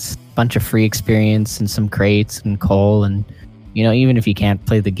okay. It's a bunch of free experience and some crates and coal, and even if you can't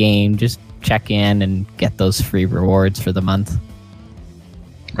play the game, just check in and get those free rewards for the month.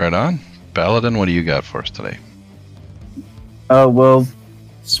 Right on. Paladin, what do you got for us today? Well,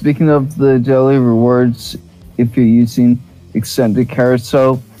 speaking of the daily rewards, if you're using Extended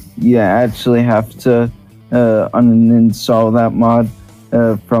Carousel, you actually have to uninstall that mod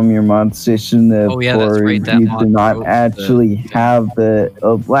from your mod station or you do not actually have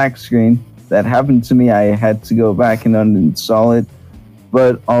a black screen. That happened to me. I had to go back and uninstall it.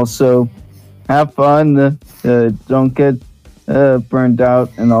 But also, have fun. Don't get burned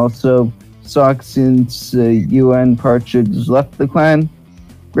out. And also, Sock, since UN Partridge left the clan,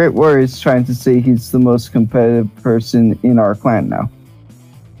 Great Warrior is trying to say he's the most competitive person in our clan now.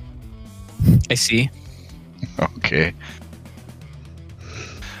 I see. Okay.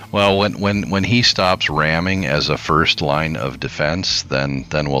 Well, when he stops ramming as a first line of defense, then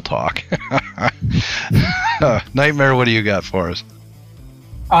we'll talk. Nightmare, what do you got for us?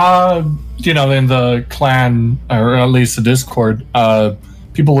 In the clan, or at least the Discord,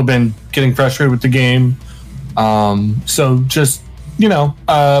 people have been getting frustrated with the game. So just,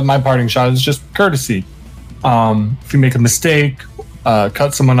 my parting shot is just courtesy. If you make a mistake,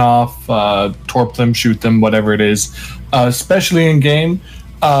 cut someone off, torp them, shoot them, whatever it is, especially in game,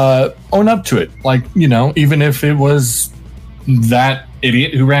 own up to it. Like, even if it was that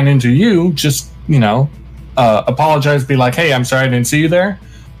idiot who ran into you, just, apologize, be like, hey, I'm sorry I didn't see you there.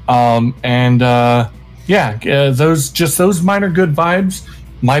 Those minor good vibes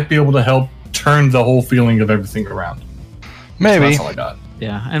might be able to help turn the whole feeling of everything around. Maybe. So that's all I got.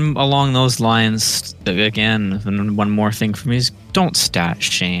 Yeah, and along those lines, again, one more thing for me is don't stat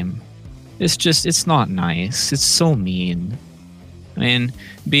shame. It's not nice. It's so mean. I mean,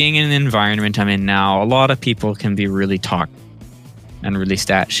 being in an environment I'm in now, a lot of people can be really toxic and really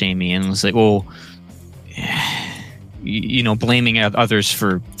stat shamey, and it's like, blaming others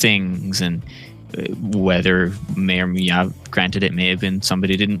for things, and whether granted it may have been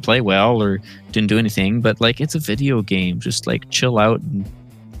somebody didn't play well or didn't do anything, but it's a video game. Just chill out and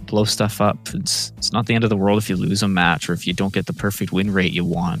blow stuff up. It's not the end of the world if you lose a match or if you don't get the perfect win rate you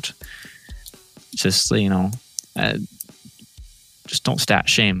want. Just just don't stat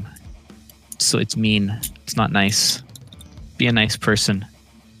shame. it's mean. It's not nice. Be a nice person.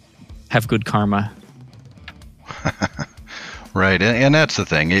 Have good karma. Right, and that's the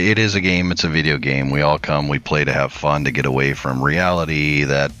thing. It is a game. It's a video game. We all come, we play to have fun, to get away from reality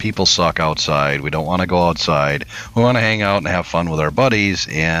that people suck outside. We don't want to go outside. We want to hang out and have fun with our buddies,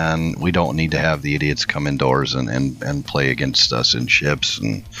 and we don't need to have the idiots come indoors and play against us in ships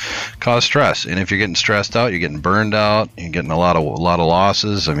and cause stress. And if you're getting stressed out, you're getting burned out, you're getting a lot of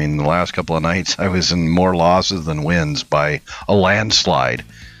losses. I mean, the last couple of nights, I was in more losses than wins by a landslide.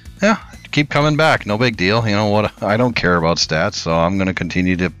 Yeah. Keep coming back. No big deal. You know what? I don't care about stats, so I'm going to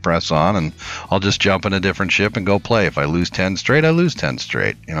continue to press on, and I'll just jump in a different ship and go play. If I lose 10 straight, I lose 10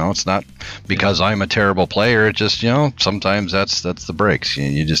 straight. You know, it's not because I'm a terrible player. It just, sometimes that's the breaks.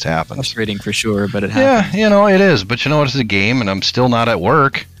 You just happen. Frustrating for sure, but it happens. Yeah, it is. But you know what? It's a game, and I'm still not at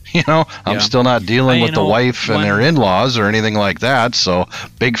work. I'm still not dealing with the wife and their in-laws or anything like that. So,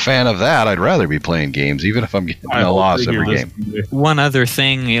 big fan of that. I'd rather be playing games, even if I'm getting a loss every game. One other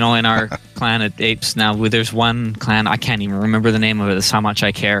thing, in our clan at Apes now, there's one clan, I can't even remember the name of it, that's how much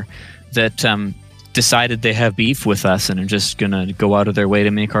I care, that decided they have beef with us and are just going to go out of their way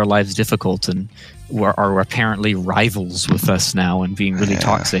to make our lives difficult and are apparently rivals with us now and being really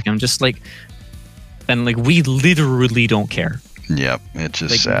toxic. I'm just like, we literally don't care. Yep, it's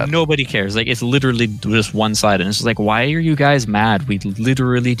just sad. Nobody cares. It's literally just one side, and it's just why are you guys mad? We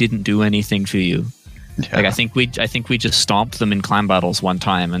literally didn't do anything to you. Yeah. I think we just stomped them in clan battles one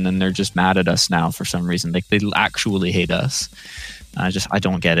time, and then they're just mad at us now for some reason. They actually hate us. I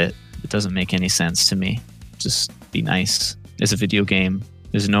don't get it. It doesn't make any sense to me. Just be nice. It's a video game.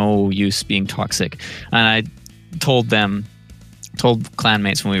 There's no use being toxic. And I told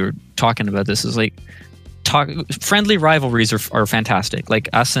clanmates when we were talking about this, is friendly rivalries are fantastic. Like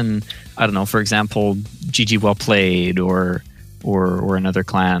us and, I don't know, for example, GG Well Played or another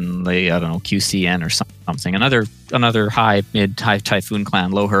clan, QCN or something. Another high typhoon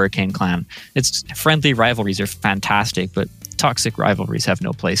clan, low hurricane clan. It's friendly rivalries are fantastic, but toxic rivalries have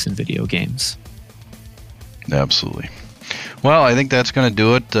no place in video games. Absolutely. Well, I think that's going to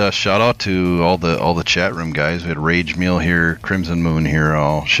do it. Shout out to all the chat room guys. We had Rage Meal here, Crimson Moon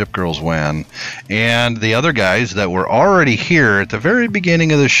Hero, Ship Girls Wan, and the other guys that were already here at the very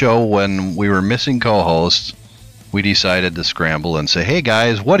beginning of the show when we were missing co-hosts. We decided to scramble and say, hey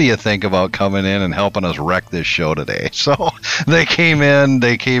guys, what do you think about coming in and helping us wreck this show today? So they came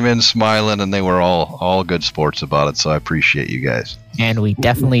in smiling, and they were all good sports about it. So I appreciate you guys. And we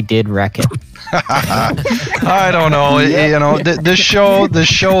definitely did wreck it. I don't know. This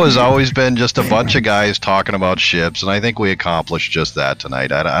show has always been just a bunch of guys talking about ships, and I think we accomplished just that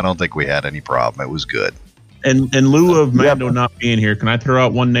tonight. I don't think we had any problem. It was good. And in lieu of Mando not being here, can I throw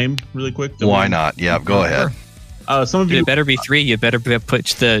out one name really quick? Why not? Yeah, go ahead. Some of you, it better be 3. You better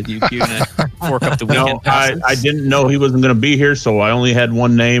put you're gonna fork up the weekend. No, I didn't know he wasn't going to be here, so I only had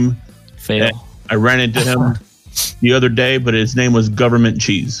one name. Fail. I ran into him the other day, but his name was Government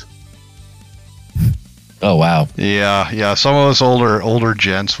Cheese. Oh wow. Yeah. Some of us older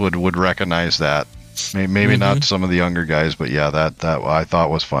gents would recognize that. Maybe not some of the younger guys, but yeah, that I thought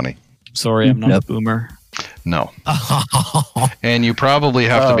was funny. Sorry, I'm not a boomer. No. And you probably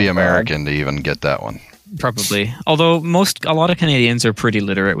have to be American to even get that one. Probably. Although a lot of Canadians are pretty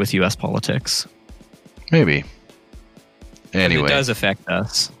literate with U.S. politics. Maybe. Anyway. But it does affect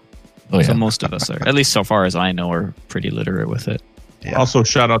us. Oh, yeah. So most of us are, at least so far as I know, are pretty literate with it. Yeah. Also,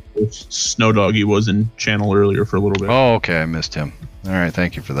 shout out to Snow Dog. He was in channel earlier for a little bit. Oh, okay. I missed him. All right.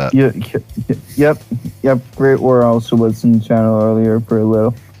 Thank you for that. Yep. Great War also was in channel earlier for a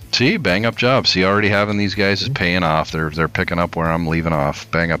little. See, bang up job. See, already having these guys is paying off. They're picking up where I'm leaving off.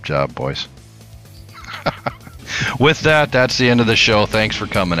 Bang up job, boys. With that, that's the end of the show. Thanks for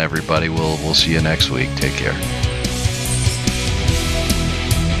coming, everybody. We'll see you next week. Take care.